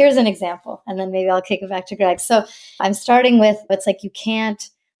 Like here's an example, and then maybe I'll kick it back to Greg. So I'm starting with, it's like you can't,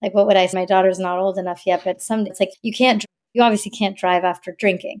 like what would I say? My daughter's not old enough yet, but it's like you obviously can't drive after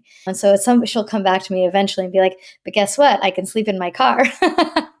drinking. And so she'll come back to me eventually and be like, but guess what? I can sleep in my car.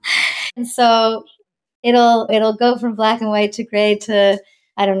 And so it'll go from black and white to gray to,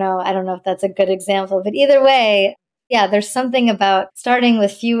 I don't know if that's a good example, but either way, yeah, there's something about starting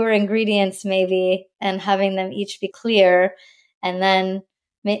with fewer ingredients maybe and having them each be clear, and then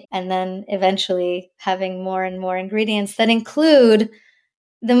eventually having more and more ingredients that include,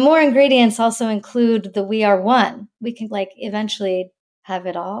 the more ingredients also include the we are one. We can like eventually have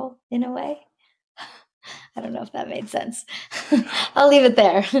it all in a way. I don't know if that made sense. I'll leave it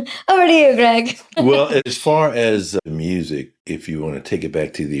there. Over to you, Greg. Well, as far as music, if you want to take it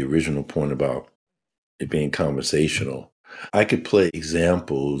back to the original point about it being conversational, I could play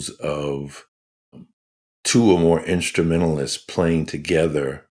examples of two or more instrumentalists playing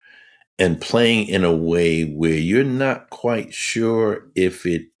together and playing in a way where you're not quite sure if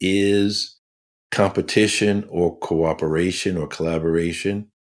it is competition or cooperation or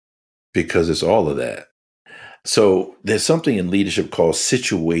collaboration, because it's all of that. So there's something in leadership called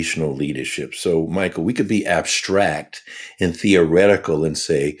situational leadership. So, Michael, we could be abstract and theoretical and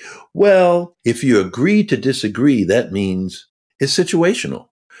say, well, if you agree to disagree, that means it's situational.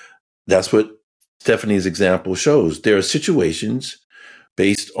 That's what Stephanie's example shows. There are situations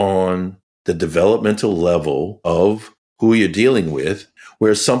based on the developmental level of who you're dealing with,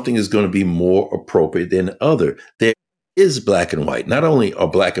 where something is going to be more appropriate than other. There is black and white. Not only are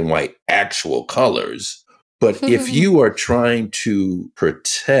black and white actual colors, but if you are trying to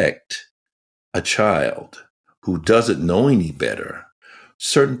protect a child who doesn't know any better,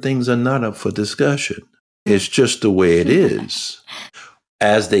 certain things are not up for discussion. It's just the way it is.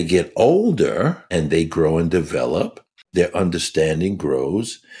 As they get older and they grow and develop, their understanding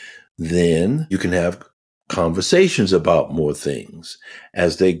grows, then you can have conversations about more things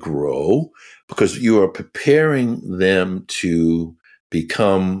as they grow, because you are preparing them to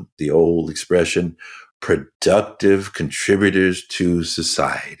become, the old expression, productive contributors to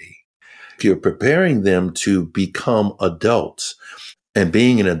society. You're preparing them to become adults. And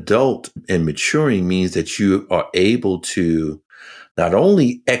being an adult and maturing means that you are able to not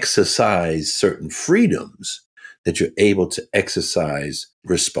only exercise certain freedoms, that you're able to exercise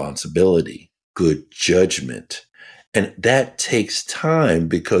responsibility, good judgment. And that takes time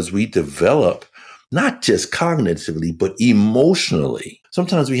because we develop not just cognitively, but emotionally.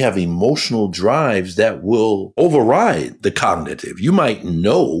 Sometimes we have emotional drives that will override the cognitive. You might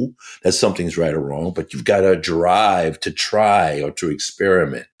know that something's right or wrong, but you've got a drive to try or to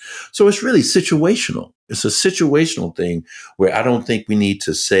experiment. So it's really situational. It's a situational thing where I don't think we need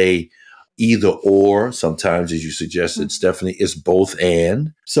to say either or. Sometimes, as you suggested, Stephanie, it's both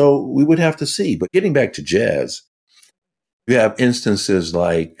and. So we would have to see. But getting back to jazz, you have instances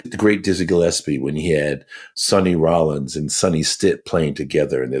like the great Dizzy Gillespie when he had Sonny Rollins and Sonny Stitt playing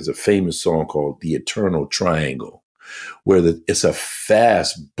together. And there's a famous song called The Eternal Triangle, where it's a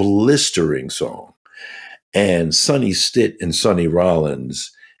fast, blistering song. And Sonny Stitt and Sonny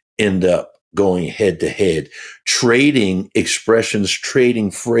Rollins end up going head to head, trading expressions, trading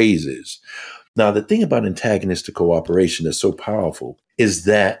phrases. Now, the thing about antagonistic cooperation that's so powerful is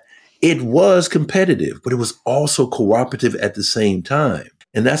that it was competitive, but it was also cooperative at the same time.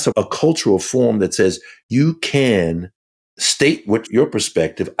 And that's a cultural form that says you can state what your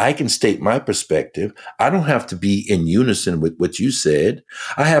perspective, I can state my perspective. I don't have to be in unison with what you said.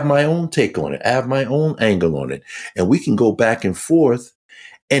 I have my own take on it. I have my own angle on it. And we can go back and forth,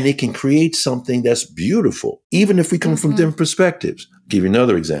 and it can create something that's beautiful, even if we come from different perspectives. I'll give you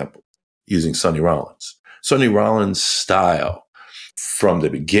another example using Sonny Rollins. Sonny Rollins' style from the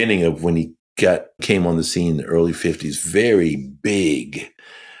beginning of when he came on the scene in the early 50s, very big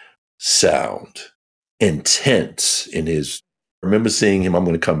sound, intense in his. I remember seeing him, I'm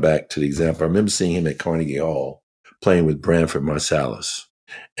going to come back to the example. I remember seeing him at Carnegie Hall playing with Branford Marsalis.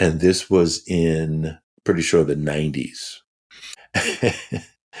 And this was in, pretty sure, the 90s.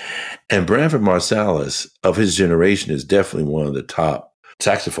 And Branford Marsalis, of his generation, is definitely one of the top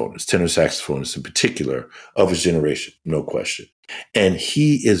saxophonists, tenor saxophonists in particular, of his generation, no question. And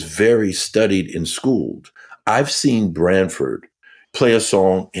he is very studied and schooled. I've seen Branford play a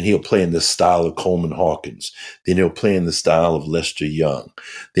song and he'll play in the style of Coleman Hawkins. Then he'll play in the style of Lester Young.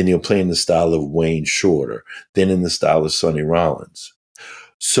 Then he'll play in the style of Wayne Shorter. Then in the style of Sonny Rollins.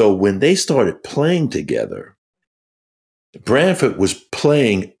 So when they started playing together, Branford was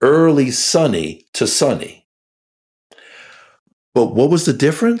playing early Sonny to Sonny. But what was the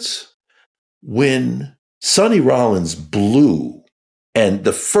difference? When Sonny Rollins blew, and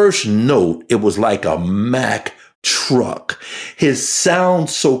the first note, it was like a Mack truck. His sound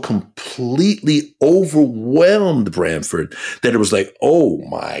so completely overwhelmed Branford that it was like, oh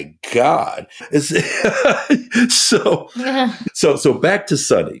my God. So back to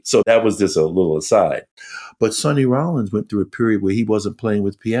Sonny. So that was just a little aside. But Sonny Rollins went through a period where he wasn't playing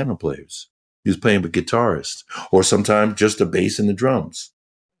with piano players. He was playing with guitarists, or sometimes just the bass and the drums.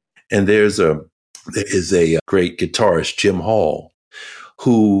 And there is a great guitarist, Jim Hall,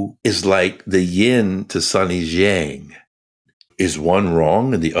 who is like the yin to Sonny's yang. Is one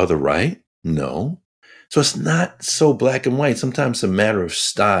wrong and the other right? No. So it's not so black and white. Sometimes it's a matter of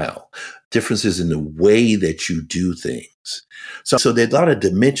style, differences in the way that you do things. So there are a lot of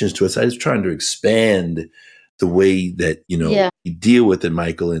dimensions to it. So I was trying to expand the way that, you deal with it,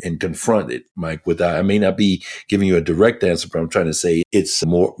 Michael, and confront it, Mike, without, I may not be giving you a direct answer, but I'm trying to say it's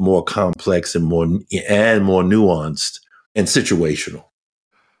more complex and more nuanced and situational.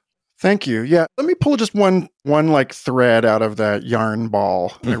 Thank you. Yeah. Let me pull just one like thread out of that yarn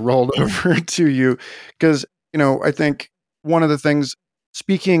ball I rolled over to you. Because, I think one of the things,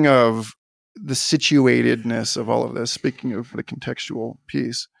 speaking of the situatedness of all of this, speaking of the contextual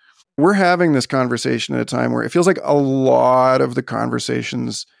piece, we're having this conversation at a time where it feels like a lot of the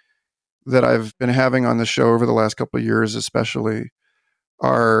conversations that I've been having on the show over the last couple of years, especially,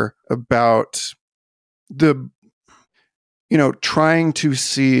 are about the trying to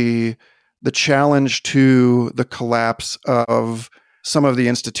see the challenge to the collapse of some of the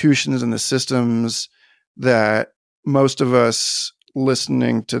institutions and the systems that most of us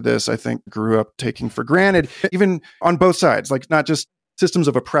listening to this, I think, grew up taking for granted, even on both sides, like not just systems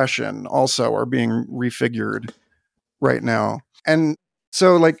of oppression also are being refigured right now. And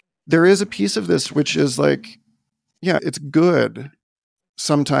so like there is a piece of this, which is like, yeah, it's good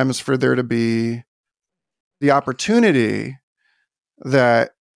sometimes for there to be the opportunity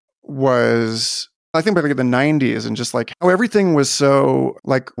that was, I think, back in the 90s, and just like how everything was so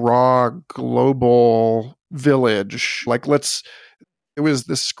like raw, global village. Like it was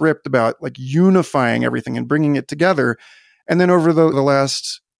this script about like unifying everything and bringing it together. And then over the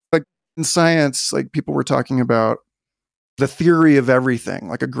last, like in science, like people were talking about the theory of everything,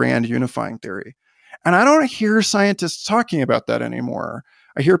 like a grand unifying theory. And I don't hear scientists talking about that anymore.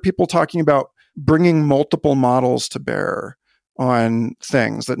 I hear people talking about bringing multiple models to bear on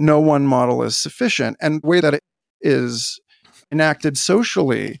things, that no one model is sufficient. And the way that it is enacted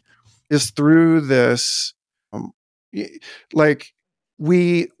socially is through this, like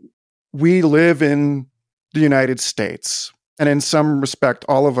we live in the United States. And in some respect,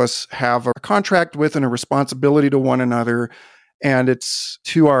 all of us have a contract with and a responsibility to one another. And it's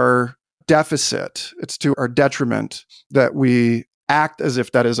to our deficit, it's to our detriment that we act as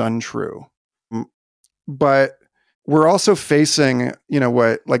if that is untrue. But we're also facing,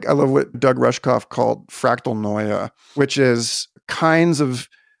 what, like, I love what Doug Rushkoff called fractal noia, which is kinds of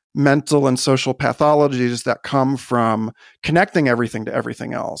mental and social pathologies that come from connecting everything to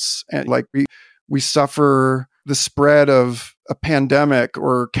everything else. And like we suffer the spread of a pandemic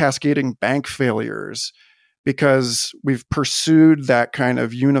or cascading bank failures because we've pursued that kind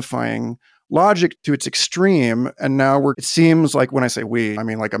of unifying logic to its extreme. And now it seems like, when I say we, I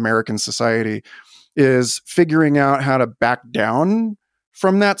mean like American society is figuring out how to back down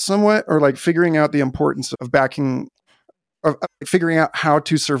from that somewhat, or like figuring out the importance of figuring out how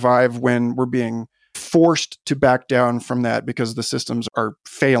to survive when we're being forced to back down from that because the systems are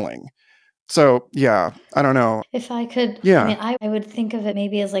failing. So, yeah, I don't know. If I could, yeah. I mean, I would think of it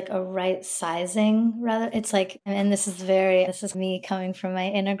maybe as like a right sizing rather. It's like, and this is me coming from my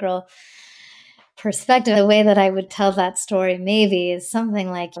integral perspective. The way that I would tell that story maybe is something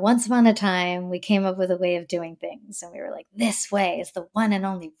like, once upon a time, we came up with a way of doing things. And we were like, this way is the one and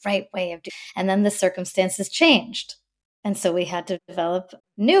only right way of doing. And then the circumstances changed. And so we had to develop a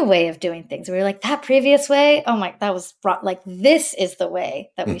new way of doing things. We were like, that previous way, oh my, that was brought, like, this is the way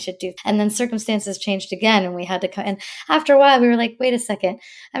that we should do. And then circumstances changed again, and we had to come. And after a while, we were like, wait a second,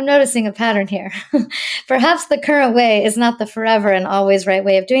 I'm noticing a pattern here. Perhaps the current way is not the forever and always right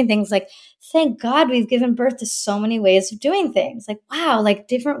way of doing things. Like, thank God we've given birth to so many ways of doing things. Like, wow, like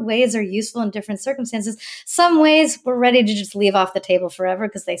different ways are useful in different circumstances. Some ways we're ready to just leave off the table forever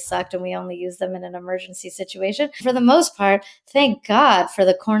because they sucked and we only use them in an emergency situation. For the most part, thank God for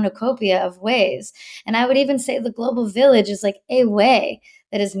the cornucopia of ways. And I would even say the global village is like a way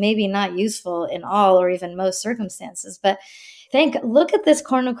that is maybe not useful in all or even most circumstances, but look at this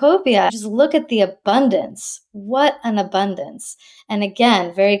cornucopia. Just look at the abundance. What an abundance. And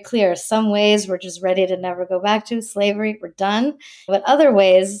again, very clear. Some ways we're just ready to never go back to slavery. We're done. But other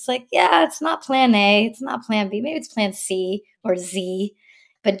ways, it's like, yeah, it's not plan A. It's not plan B. Maybe it's plan C or Z.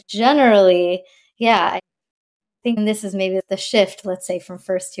 But generally, yeah, I think this is maybe the shift, let's say from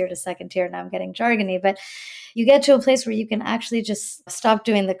first tier to second tier. Now I'm getting jargony, but you get to a place where you can actually just stop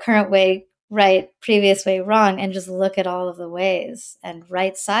doing the current way right, previous way wrong, and just look at all of the ways and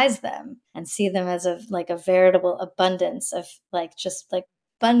right size them and see them as a veritable abundance of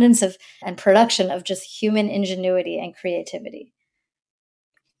abundance of and production of just human ingenuity and creativity.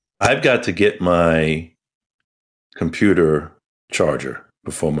 I've got to get my computer charger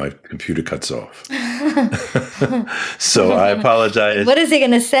before my computer cuts off. So I apologize. What is he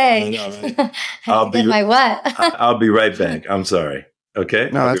going to say? No, right? I'll be my what? I'll be right back. I'm sorry. Okay?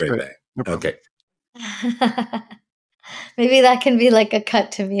 No, I'll that's be right great. back. No okay. Maybe that can be like a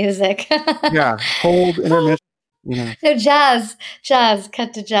cut to music. Yeah, hold intermission. You know. No, jazz,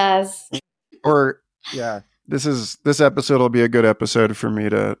 cut to jazz. Or yeah, this episode will be a good episode for me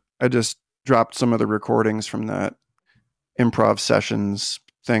I just dropped some of the recordings from that improv sessions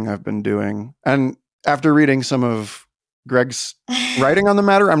thing I've been doing. And after reading some of Greg's writing on the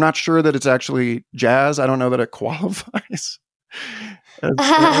matter, I'm not sure that it's actually jazz. I don't know that it qualifies.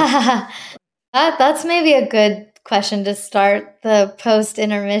 That's maybe a good question to start the post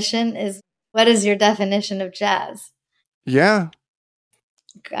intermission is, what is your definition of jazz? Yeah.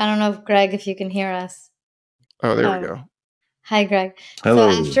 I don't know, Greg, if you can hear us. Oh, there we go. Hi, Greg.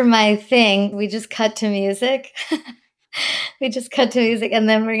 Hello. So after my thing, we just cut to music. And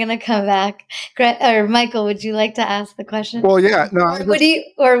then we're going to come back. Greg, or Michael, would you like to ask the question? Well, yeah. No,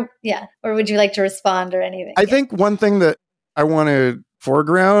 or would you like to respond or anything? I think one thing that I want to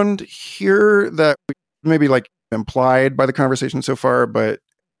foreground here that maybe like implied by the conversation so far, but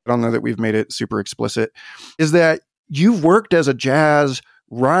I don't know that we've made it super explicit, is that you've worked as a jazz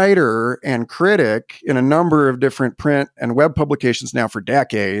writer and critic in a number of different print and web publications now for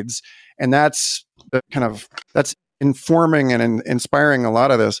decades. And that's informing and inspiring a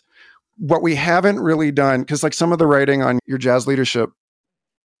lot of this. What we haven't really done, because like some of the writing on your jazz leadership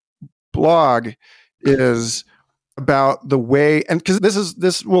blog is about the way, and because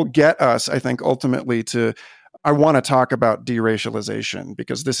this will get us, I think, ultimately to, I want to talk about deracialization,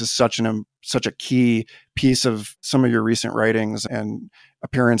 because this is such a key piece of some of your recent writings and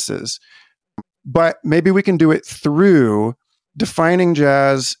appearances. But maybe we can do it through defining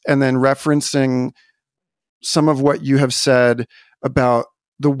jazz and then referencing some of what you have said about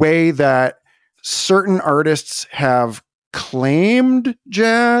the way that certain artists have claimed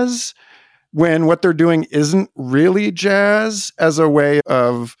jazz when what they're doing isn't really jazz, as a way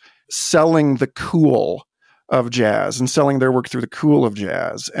of selling the cool of jazz and selling their work through the cool of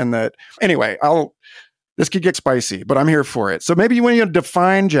jazz. And that, anyway, this could get spicy, but I'm here for it. So maybe when you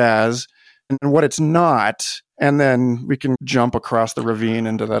define jazz and what it's not, and then we can jump across the ravine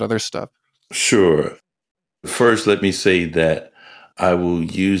into that other stuff. Sure. First, let me say that I will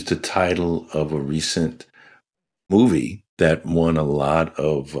use the title of a recent movie that won a lot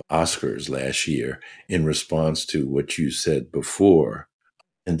of Oscars last year in response to what you said before.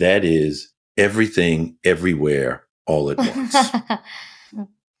 And that is Everything, Everywhere, All at Once.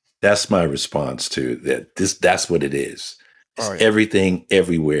 That's my response to that. That's what it is. It's everything,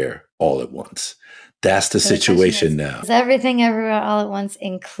 everywhere, all at once. That's the situation now. Does everything, everywhere, all at once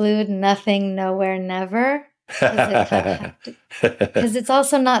include nothing, nowhere, never? Because it's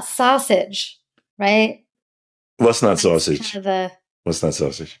also not sausage, right? What's not sausage? What's not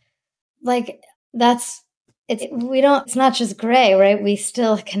sausage? Like it's not just gray, right? We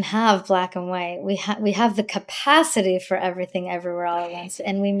still can have black and white. We have the capacity for everything, everywhere, all at once,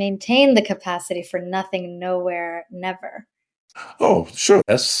 and we maintain the capacity for nothing, nowhere, never. Oh, sure.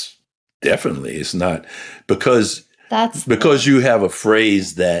 That's definitely, it's not because you have a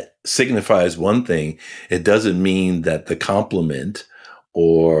phrase that signifies one thing, it doesn't mean that the complement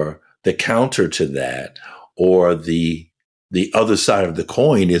or the counter to that or the other side of the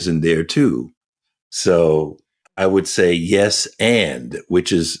coin isn't there too. So I would say yes and,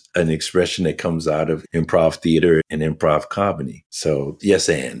 which is an expression that comes out of improv theater and improv comedy. So yes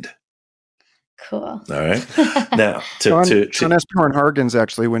and. Cool. All right. Now, Sean S. Hargens,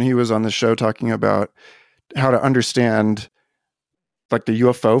 actually, when he was on the show talking about how to understand like the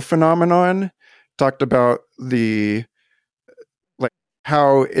UFO phenomenon, talked about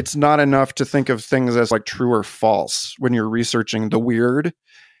how it's not enough to think of things as like true or false when you're researching the weird.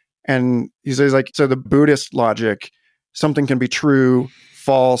 And he says, like, so the Buddhist logic, something can be true,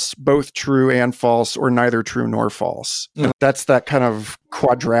 false, both true and false, or neither true nor false. And that's that kind of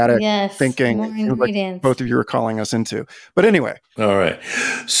quadratic thinking like both of you are calling us into. But anyway. All right.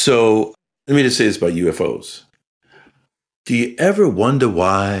 So let me just say this about UFOs. Do you ever wonder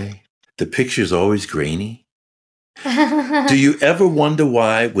why the picture's always grainy? Do you ever wonder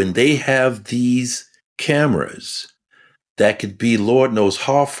why when they have these cameras that could be Lord knows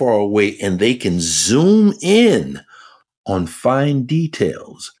how far away and they can zoom in on fine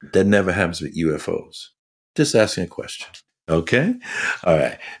details? That never happens with UFOs. Just asking a question. Okay? All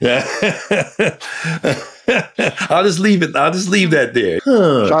right. I'll just leave it. I'll just leave that there.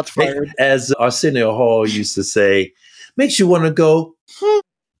 Shots fired. As Arsenio Hall used to say, makes you want to go,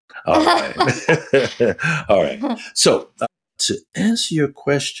 All right. All right. So to answer your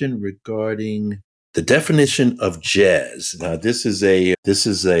question regarding the definition of jazz. Now, this is a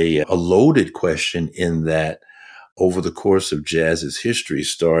loaded question in that over the course of jazz's history,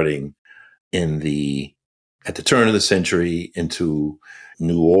 starting at the turn of the century into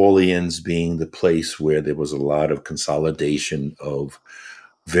New Orleans being the place where there was a lot of consolidation of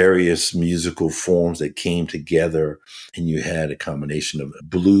various musical forms that came together, and you had a combination of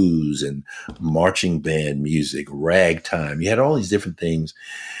blues and marching band music, ragtime. You had all these different things.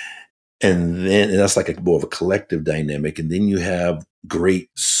 And that's like more of a collective dynamic. And then you have great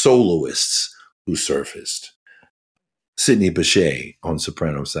soloists who surfaced. Sidney Bechet on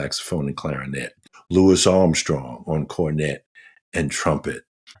soprano saxophone and clarinet, Louis Armstrong on cornet and trumpet.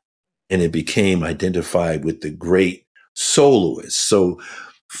 And it became identified with the great soloists. So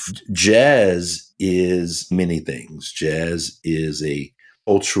jazz is many things. Jazz is a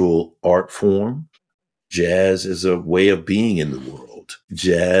cultural art form. Jazz is a way of being in the world.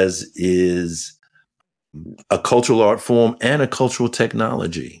 Jazz is a cultural art form and a cultural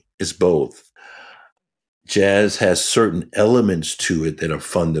technology. It's both. Jazz has certain elements to it that are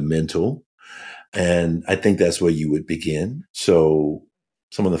fundamental. And I think that's where you would begin. So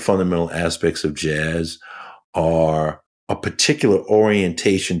some of the fundamental aspects of jazz are a particular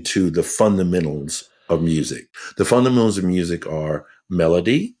orientation to the fundamentals of music. The fundamentals of music are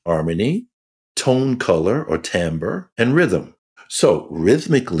melody, harmony, tone color or timbre, and rhythm. So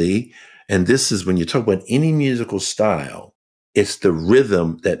rhythmically, and this is when you talk about any musical style, it's the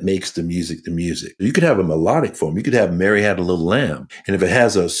rhythm that makes the music the music. You could have a melodic form. You could have Mary Had a Little Lamb. And if it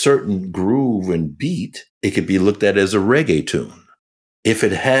has a certain groove and beat, it could be looked at as a reggae tune. If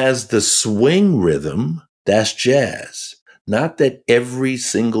it has the swing rhythm, that's jazz. Not that every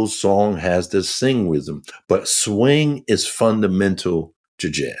single song has the swing rhythm, but swing is fundamental to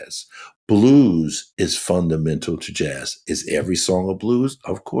jazz. Blues is fundamental to jazz. Is every song a blues?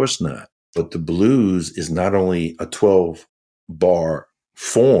 Of course not. But the blues is not only a 12-bar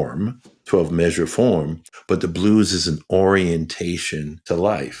form, 12-measure form, but the blues is an orientation to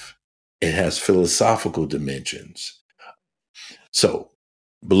life. It has philosophical dimensions. So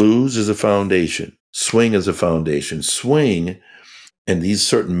blues is a foundation. Swing is a foundation. Swing and these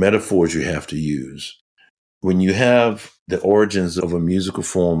certain metaphors you have to use. When you have the origins of a musical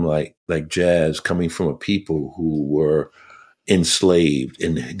form like jazz coming from a people who were enslaved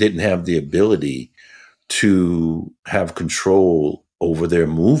and didn't have the ability to have control over their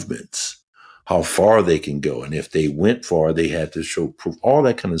movements, how far they can go. And if they went far, they had to show proof, all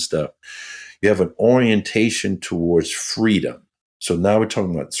that kind of stuff. You have an orientation towards freedom. So now we're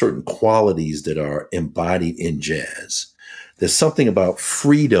talking about certain qualities that are embodied in jazz. There's something about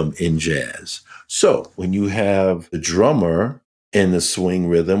freedom in jazz. So when you have the drummer in the swing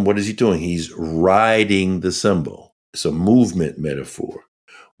rhythm, what is he doing? He's riding the cymbal. It's a movement metaphor.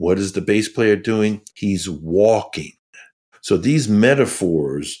 What is the bass player doing? He's walking. So these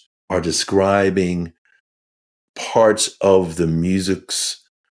metaphors are describing parts of the music's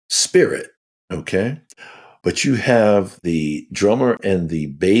spirit, okay? But you have the drummer and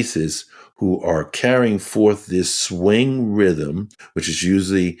the bassist who are carrying forth this swing rhythm, which is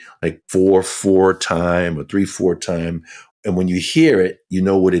usually like 4/4 time or 3/4 time. And when you hear it, you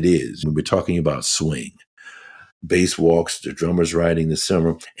know what it is. When we're talking about swing, bass walks, the drummer's riding the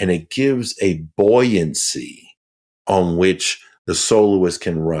cymbal, and it gives a buoyancy on which the soloist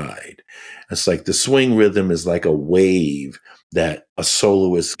can ride. It's like the swing rhythm is like a wave that a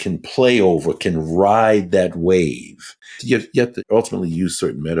soloist can play over, can ride that wave. You have to ultimately use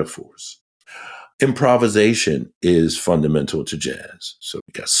certain metaphors. Improvisation is fundamental to jazz. So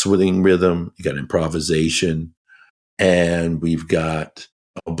you got swing rhythm, you got improvisation, and we've got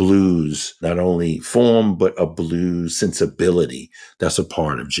a blues, not only form, but a blues sensibility that's a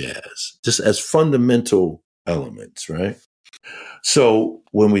part of jazz, just as fundamental elements, right? So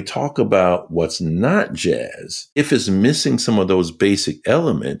when we talk about what's not jazz, if it's missing some of those basic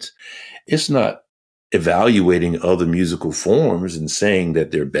elements, it's not evaluating other musical forms and saying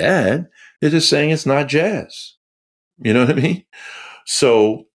that they're bad. They're just saying it's not jazz. You know what I mean?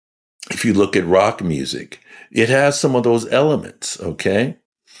 So if you look at rock music, it has some of those elements, okay?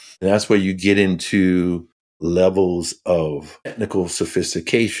 And that's where you get into levels of technical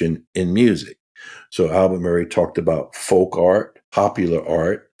sophistication in music. So Albert Murray talked about folk art, popular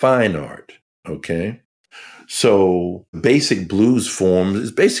art, fine art, okay? So basic blues form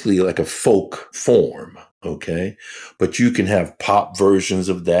is basically like a folk form, okay? But you can have pop versions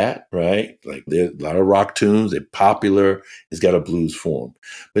of that, right? Like there's a lot of rock tunes, they're popular, it's got a blues form.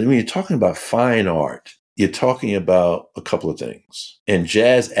 But when you're talking about fine art, you're talking about a couple of things. And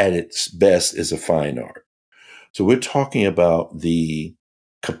jazz at its best is a fine art. So we're talking about the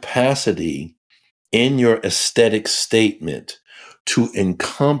capacity in your aesthetic statement to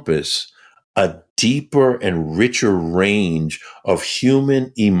encompass a deeper and richer range of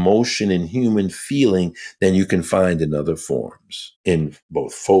human emotion and human feeling than you can find in other forms, in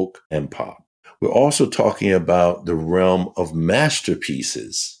both folk and pop. We're also talking about the realm of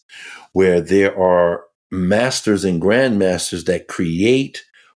masterpieces, where there are masters and grandmasters that create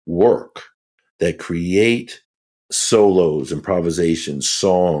work, that create solos, improvisations,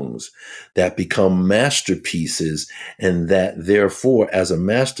 songs that become masterpieces, and that therefore, as a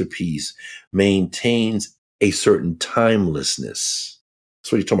masterpiece, maintains a certain timelessness.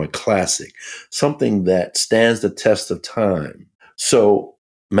 That's what you're talking about, classic, something that stands the test of time. So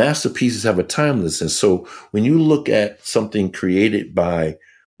masterpieces have a timelessness. So when you look at something created by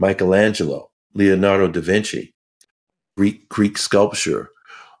Michelangelo, Leonardo da Vinci, Greek sculpture,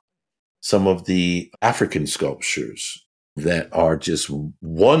 some of the African sculptures that are just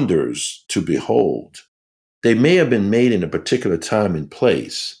wonders to behold. They may have been made in a particular time and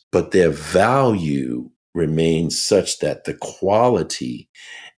place, but their value remains such that the quality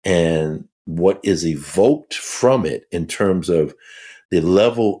and what is evoked from it in terms of the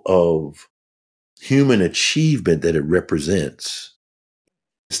level of human achievement that it represents,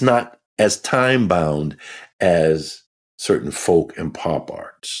 it's not as time bound as certain folk and pop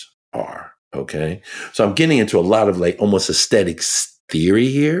arts are. Okay. So I'm getting into a lot of like almost aesthetic theory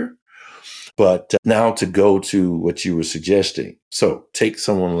here. But now to go to what you were suggesting. So take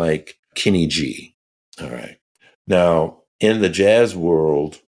someone like Kenny G. All right. Now, in the jazz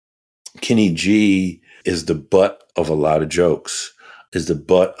world, Kenny G is the butt of a lot of jokes, is the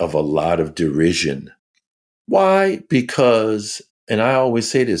butt of a lot of derision. Why? Because, and I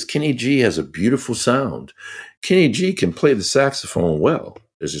always say this, Kenny G has a beautiful sound. Kenny G can play the saxophone well.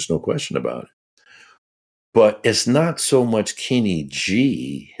 There's just no question about it. But it's not so much Kenny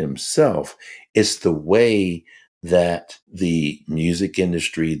G himself, it's the way that the music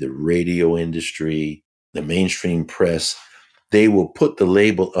industry, the radio industry, the mainstream press, they will put the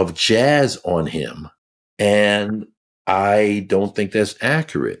label of jazz on him. And I don't think that's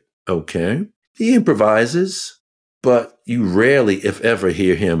accurate. Okay. He improvises, but you rarely, if ever,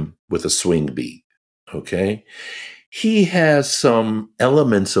 hear him with a swing beat. Okay. He has some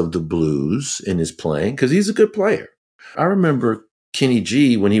elements of the blues in his playing because he's a good player. I remember Kenny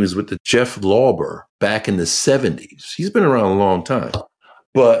G when he was with the Jeff Lorber back in the 70s. He's been around a long time.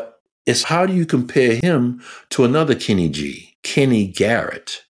 But it's how do you compare him to another Kenny G, Kenny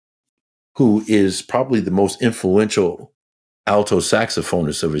Garrett, who is probably the most influential alto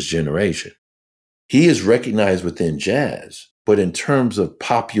saxophonist of his generation. He is recognized within jazz, but in terms of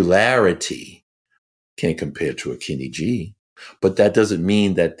popularity, can't compare to a Kenny G. But that doesn't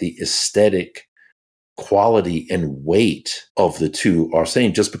mean that the aesthetic quality and weight of the two are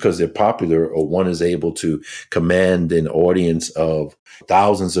same just because they're popular or one is able to command an audience of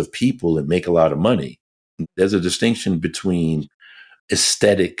thousands of people and make a lot of money. There's a distinction between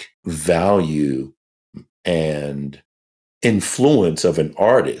aesthetic value and influence of an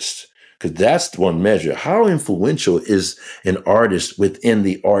artist, because that's one measure. How influential is an artist within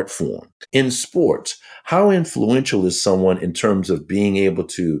the art form? In sports, how influential is someone in terms of being able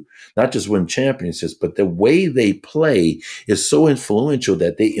to not just win championships, but the way they play is so influential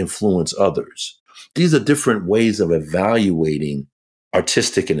that they influence others? These are different ways of evaluating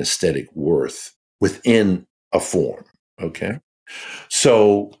artistic and aesthetic worth within a form. Okay.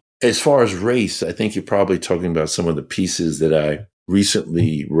 So as far as race, I think you're probably talking about some of the pieces that I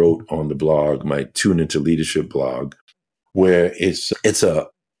recently wrote on the blog, my Tune Into Leadership blog, where it's a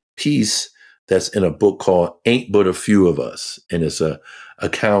piece that's in a book called Ain't But a Few of Us. And it's a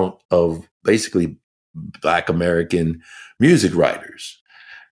account of basically Black American music writers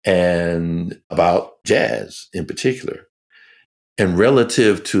and about jazz in particular. And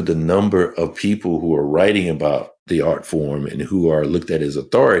relative to the number of people who are writing about the art form and who are looked at as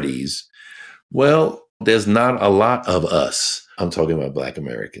authorities, well, there's not a lot of us. I'm talking about Black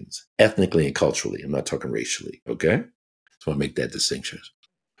Americans, ethnically and culturally. I'm not talking racially, okay? So I make that distinction.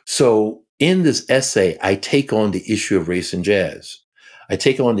 So in this essay, I take on the issue of race and jazz. I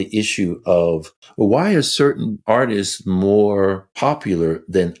take on the issue of, well, why are certain artists more popular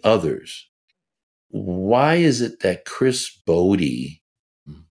than others? Why is it that Chris Bodie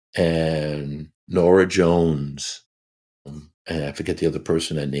and Nora Jones, and I forget the other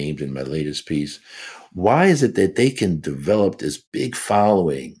person I named in my latest piece, why is it that they can develop this big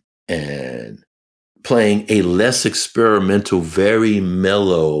following and playing a less experimental, very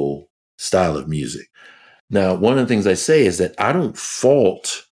mellow style of music? Now, one of the things I say is that I don't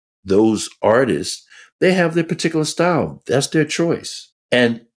fault those artists. They have their particular style. That's their choice.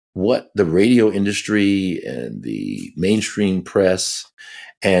 And what the radio industry and the mainstream press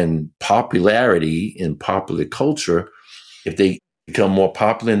and popularity in popular culture, if they become more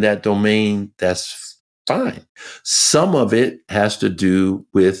popular in that domain, that's fine. Some of it has to do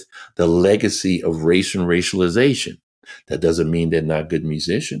with the legacy of race and racialization. That doesn't mean they're not good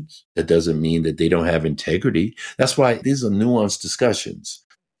musicians. That doesn't mean that they don't have integrity. That's why these are nuanced discussions.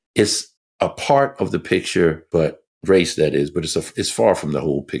 It's a part of the picture, but race, that is, but it's far from the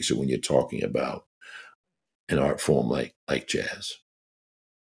whole picture when you're talking about an art form like jazz.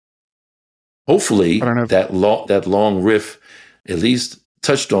 Hopefully, that long riff at least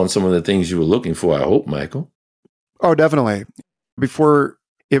touched on some of the things you were looking for. I hope, Michael. Oh, definitely. Before,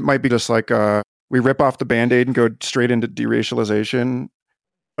 it might be just like we rip off the Band-Aid and go straight into deracialization.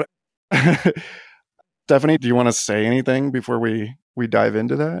 Stephanie, do you want to say anything before we dive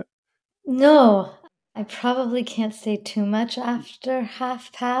into that? No, I probably can't say too much after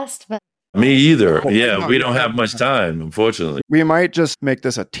half past, but me either. Yeah, we don't have much time, unfortunately. We might just make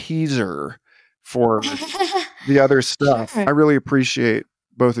this a teaser for the other stuff. Sure. I really appreciate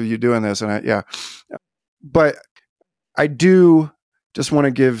both of you doing this, and but I do just want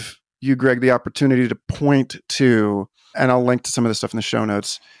to give you, Greg, the opportunity to point to, and I'll link to some of the stuff in the show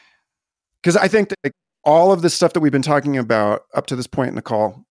notes, because I think that all of the stuff that we've been talking about up to this point in the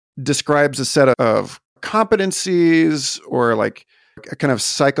call describes a set of competencies or like a kind of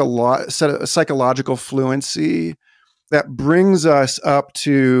psychological fluency that brings us up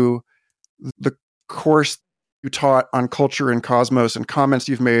to the course you taught on culture and cosmos and comments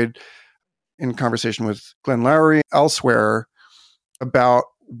you've made in conversation with Glenn Lowry elsewhere about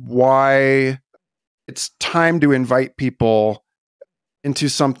why it's time to invite people into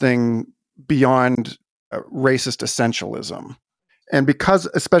something beyond racist essentialism. And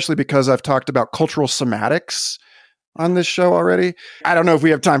especially because I've talked about cultural somatics on this show already, I don't know if we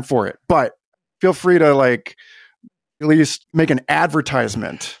have time for it, but feel free to at least make an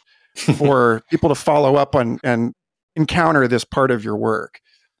advertisement for people to follow up on and encounter this part of your work.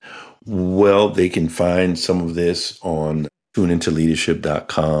 Well, they can find some of this on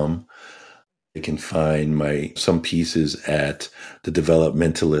tuneintoleadership.com. They can find some pieces at the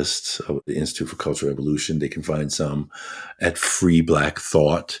Developmentalists of the Institute for Cultural Evolution. They can find some at Free Black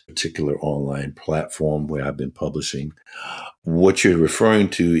Thought, a particular online platform where I've been publishing. What you're referring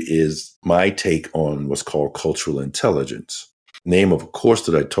to is my take on what's called cultural intelligence. The name of a course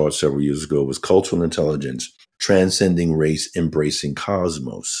that I taught several years ago was Cultural Intelligence, Transcending Race, Embracing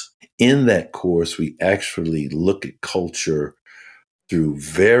Cosmos. In that course, we actually look at culture through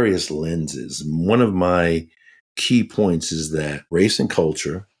various lenses. One of my key points is that race and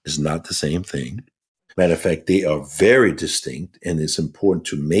culture is not the same thing. Matter of fact, they are very distinct, and it's important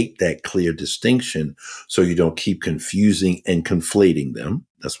to make that clear distinction so you don't keep confusing and conflating them.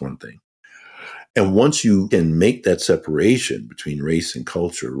 That's one thing. And once you can make that separation between race and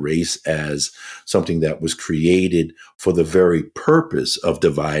culture, race as something that was created for the very purpose of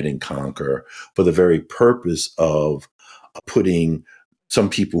divide and conquer, for the very purpose of putting some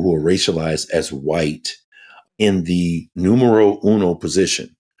people who are racialized as white in the numero uno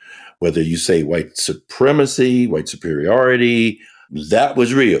position, whether you say white supremacy, white superiority, that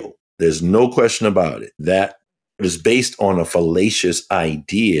was real. There's no question about it. That is based on a fallacious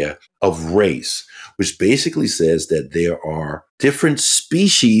idea of race, which basically says that there are different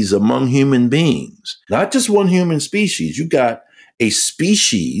species among human beings, not just one human species. You got a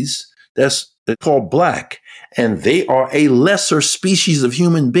species that's called Black, and they are a lesser species of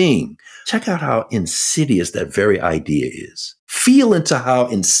human being. Check out how insidious that very idea is. Feel into how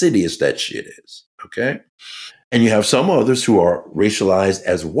insidious that shit is, okay? And you have some others who are racialized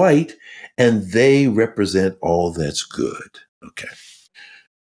as white, and they represent all that's good, okay?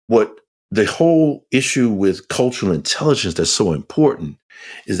 What the whole issue with cultural intelligence that's so important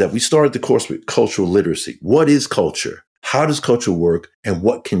is that we started the course with cultural literacy. What is culture? How does culture work? And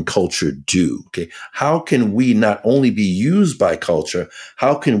what can culture do? Okay. How can we not only be used by culture,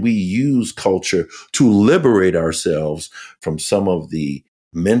 how can we use culture to liberate ourselves from some of the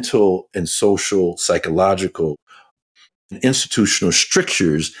mental and social, psychological, and institutional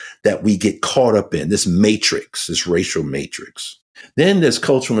strictures that we get caught up in, this matrix, this racial matrix? Then there's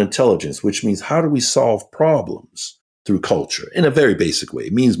cultural intelligence, which means how do we solve problems through culture in a very basic way?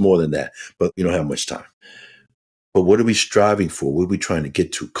 It means more than that, but we don't have much time. But what are we striving for? What are we trying to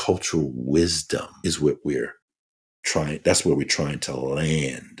get to? Cultural wisdom is what we're trying. That's where we're trying to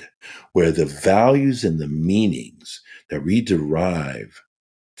land, where the values and the meanings that we derive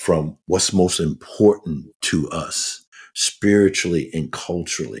from what's most important to us spiritually and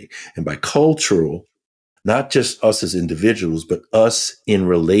culturally. And by cultural, not just us as individuals, but us in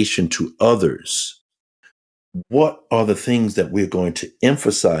relation to others. What are the things that we're going to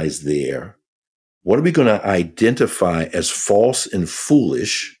emphasize there? What are we going to identify as false and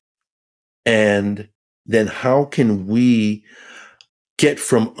foolish? And then how can we get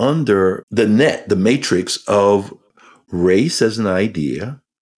from under the net, the matrix of race as an idea,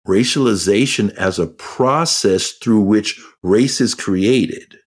 racialization as a process through which race is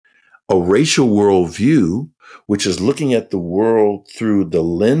created, a racial worldview, which is looking at the world through the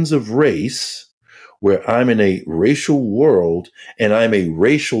lens of race, where I'm in a racial world and I'm a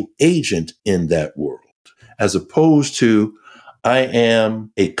racial agent in that world, as opposed to I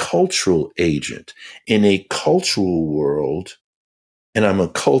am a cultural agent in a cultural world, and I'm a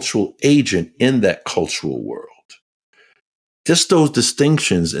cultural agent in that cultural world. Just those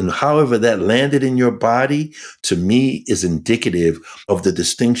distinctions and however that landed in your body, to me, is indicative of the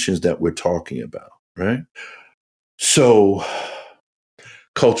distinctions that we're talking about, right? So,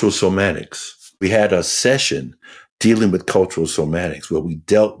 cultural somatics. We had a session dealing with cultural somatics where we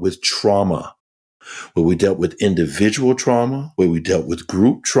dealt with trauma, where we dealt with individual trauma, where we dealt with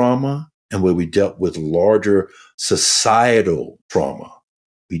group trauma, and where we dealt with larger societal trauma.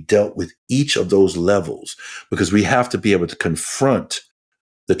 We dealt with each of those levels because we have to be able to confront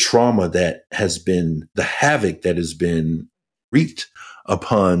the trauma that has been, the havoc that has been wreaked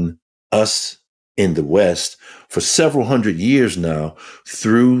upon us in the West for several hundred years now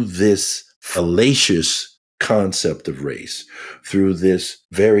through this fallacious concept of race, through this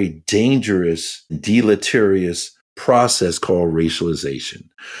very dangerous, deleterious process called racialization,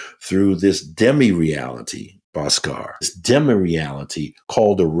 through this demi-reality, Bhaskar, this demi-reality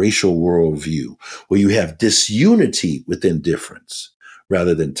called a racial worldview, where you have disunity within difference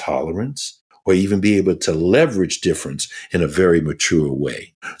rather than tolerance, or even be able to leverage difference in a very mature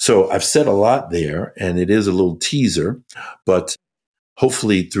way. So I've said a lot there, and it is a little teaser, but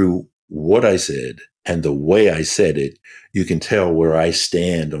hopefully through what I said and the way I said it, you can tell where I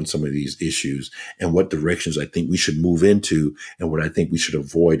stand on some of these issues and what directions I think we should move into and what I think we should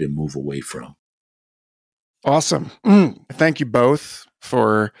avoid and move away from. Awesome. Thank you both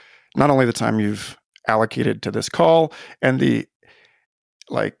for not only the time you've allocated to this call and the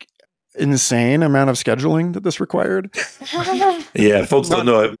insane amount of scheduling that this required. Yeah, folks don't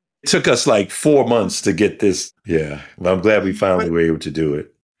know it. It took us like 4 months to get this. Yeah, well, I'm glad we finally were able to do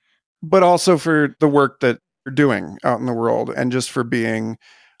it. But also for the work that you're doing out in the world and just for being,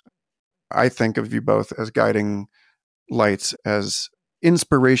 I think of you both as guiding lights, as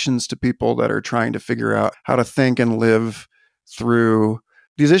inspirations to people that are trying to figure out how to think and live through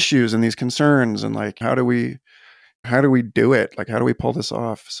these issues and these concerns, and how do we do it? How do we pull this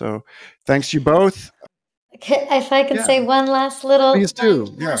off? So thanks to you both. If I could say one last little, Please do.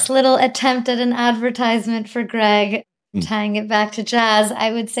 last little attempt at an advertisement for Greg, tying it back to jazz,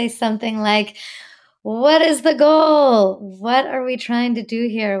 I would say something like, what is the goal? What are we trying to do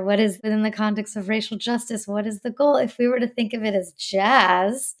here? What is within the context of racial justice? What is the goal? If we were to think of it as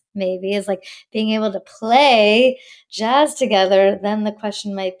jazz, maybe as being able to play jazz together, then the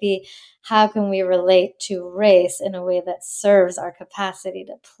question might be, how can we relate to race in a way that serves our capacity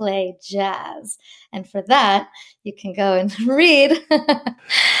to play jazz? And for that, you can go and read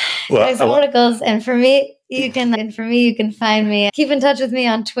Greg's articles. And for me, you can find me. Keep in touch with me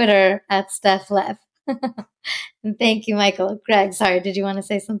on Twitter at Steph Lepp. Thank you, Michael. Greg, sorry, did you want to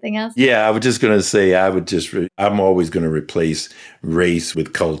say something else? Yeah, I was just going to say, I'm always going to replace race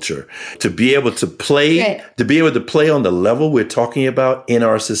with culture. To be able to play, Great. to be able to play on the level we're talking about in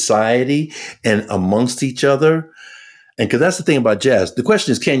our society and amongst each other. And because that's the thing about jazz. The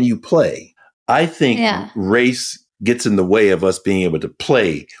question is, can you play? I think Yeah. race gets in the way of us being able to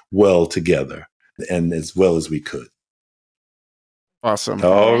play well together and as well as we could. Awesome.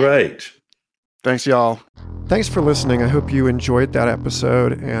 All right. Thanks, y'all. Thanks for listening. I hope you enjoyed that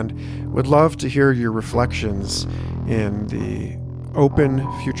episode and would love to hear your reflections in the open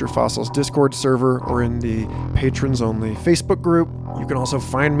Future Fossils Discord server or in the patrons-only Facebook group. You can also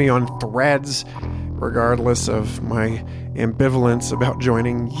find me on Threads, regardless of my ambivalence about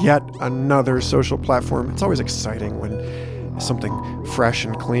joining yet another social platform. It's always exciting when something fresh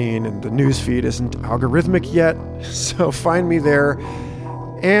and clean and the newsfeed isn't algorithmic yet. So find me there.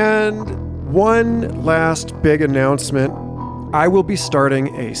 And one last big announcement. I will be starting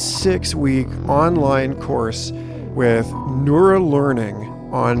a 6-week online course with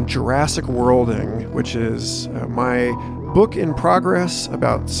Neurolearning on Jurassic Worlding, which is my book in progress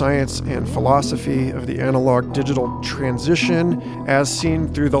about science and philosophy of the analog-digital transition as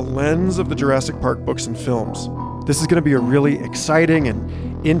seen through the lens of the Jurassic Park books and films. This is going to be a really exciting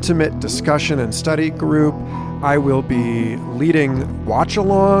and intimate discussion and study group. I will be leading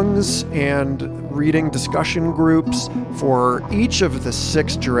watch-alongs and reading discussion groups for each of the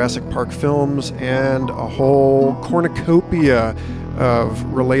 6 Jurassic Park films and a whole cornucopia of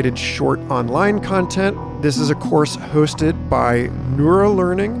related short online content. This is a course hosted by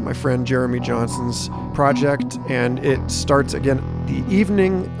Neurolearning, my friend Jeremy Johnson's project, and it starts again the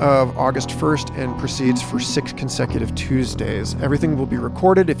evening of August 1st and proceeds for 6 consecutive Tuesdays. Everything will be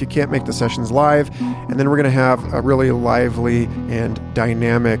recorded if you can't make the sessions live, and then we're going to have a really lively and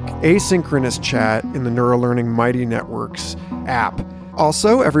dynamic asynchronous chat in the Neurolearning Mighty Networks app.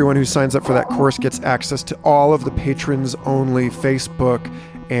 Also, everyone who signs up for that course gets access to all of the patrons-only Facebook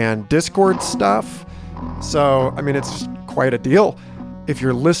and Discord stuff. So, I mean, it's quite a deal. If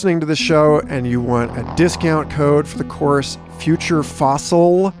you're listening to the show and you want a discount code for the course, Future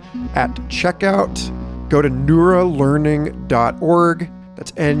Fossil, at checkout, go to neuralearning.org.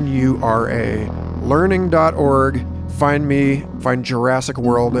 That's N-U-R-A, learning.org. Find me, find Jurassic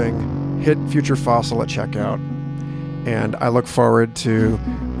Worlding, hit Future Fossil at checkout. And I look forward to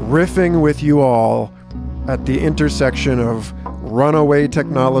riffing with you all at the intersection of runaway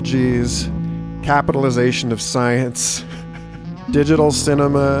technologies, capitalization of science, digital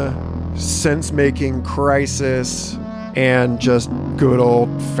cinema, sense-making crisis, and just good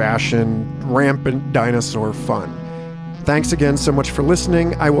old-fashioned rampant dinosaur fun. Thanks again so much for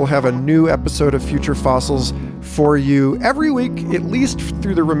listening. I will have a new episode of Future Fossils for you every week, at least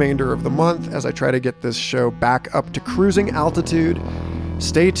through the remainder of the month, as I try to get this show back up to cruising altitude.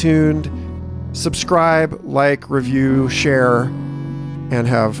 Stay tuned, subscribe, like, review, share, and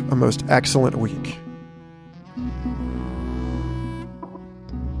have a most excellent week.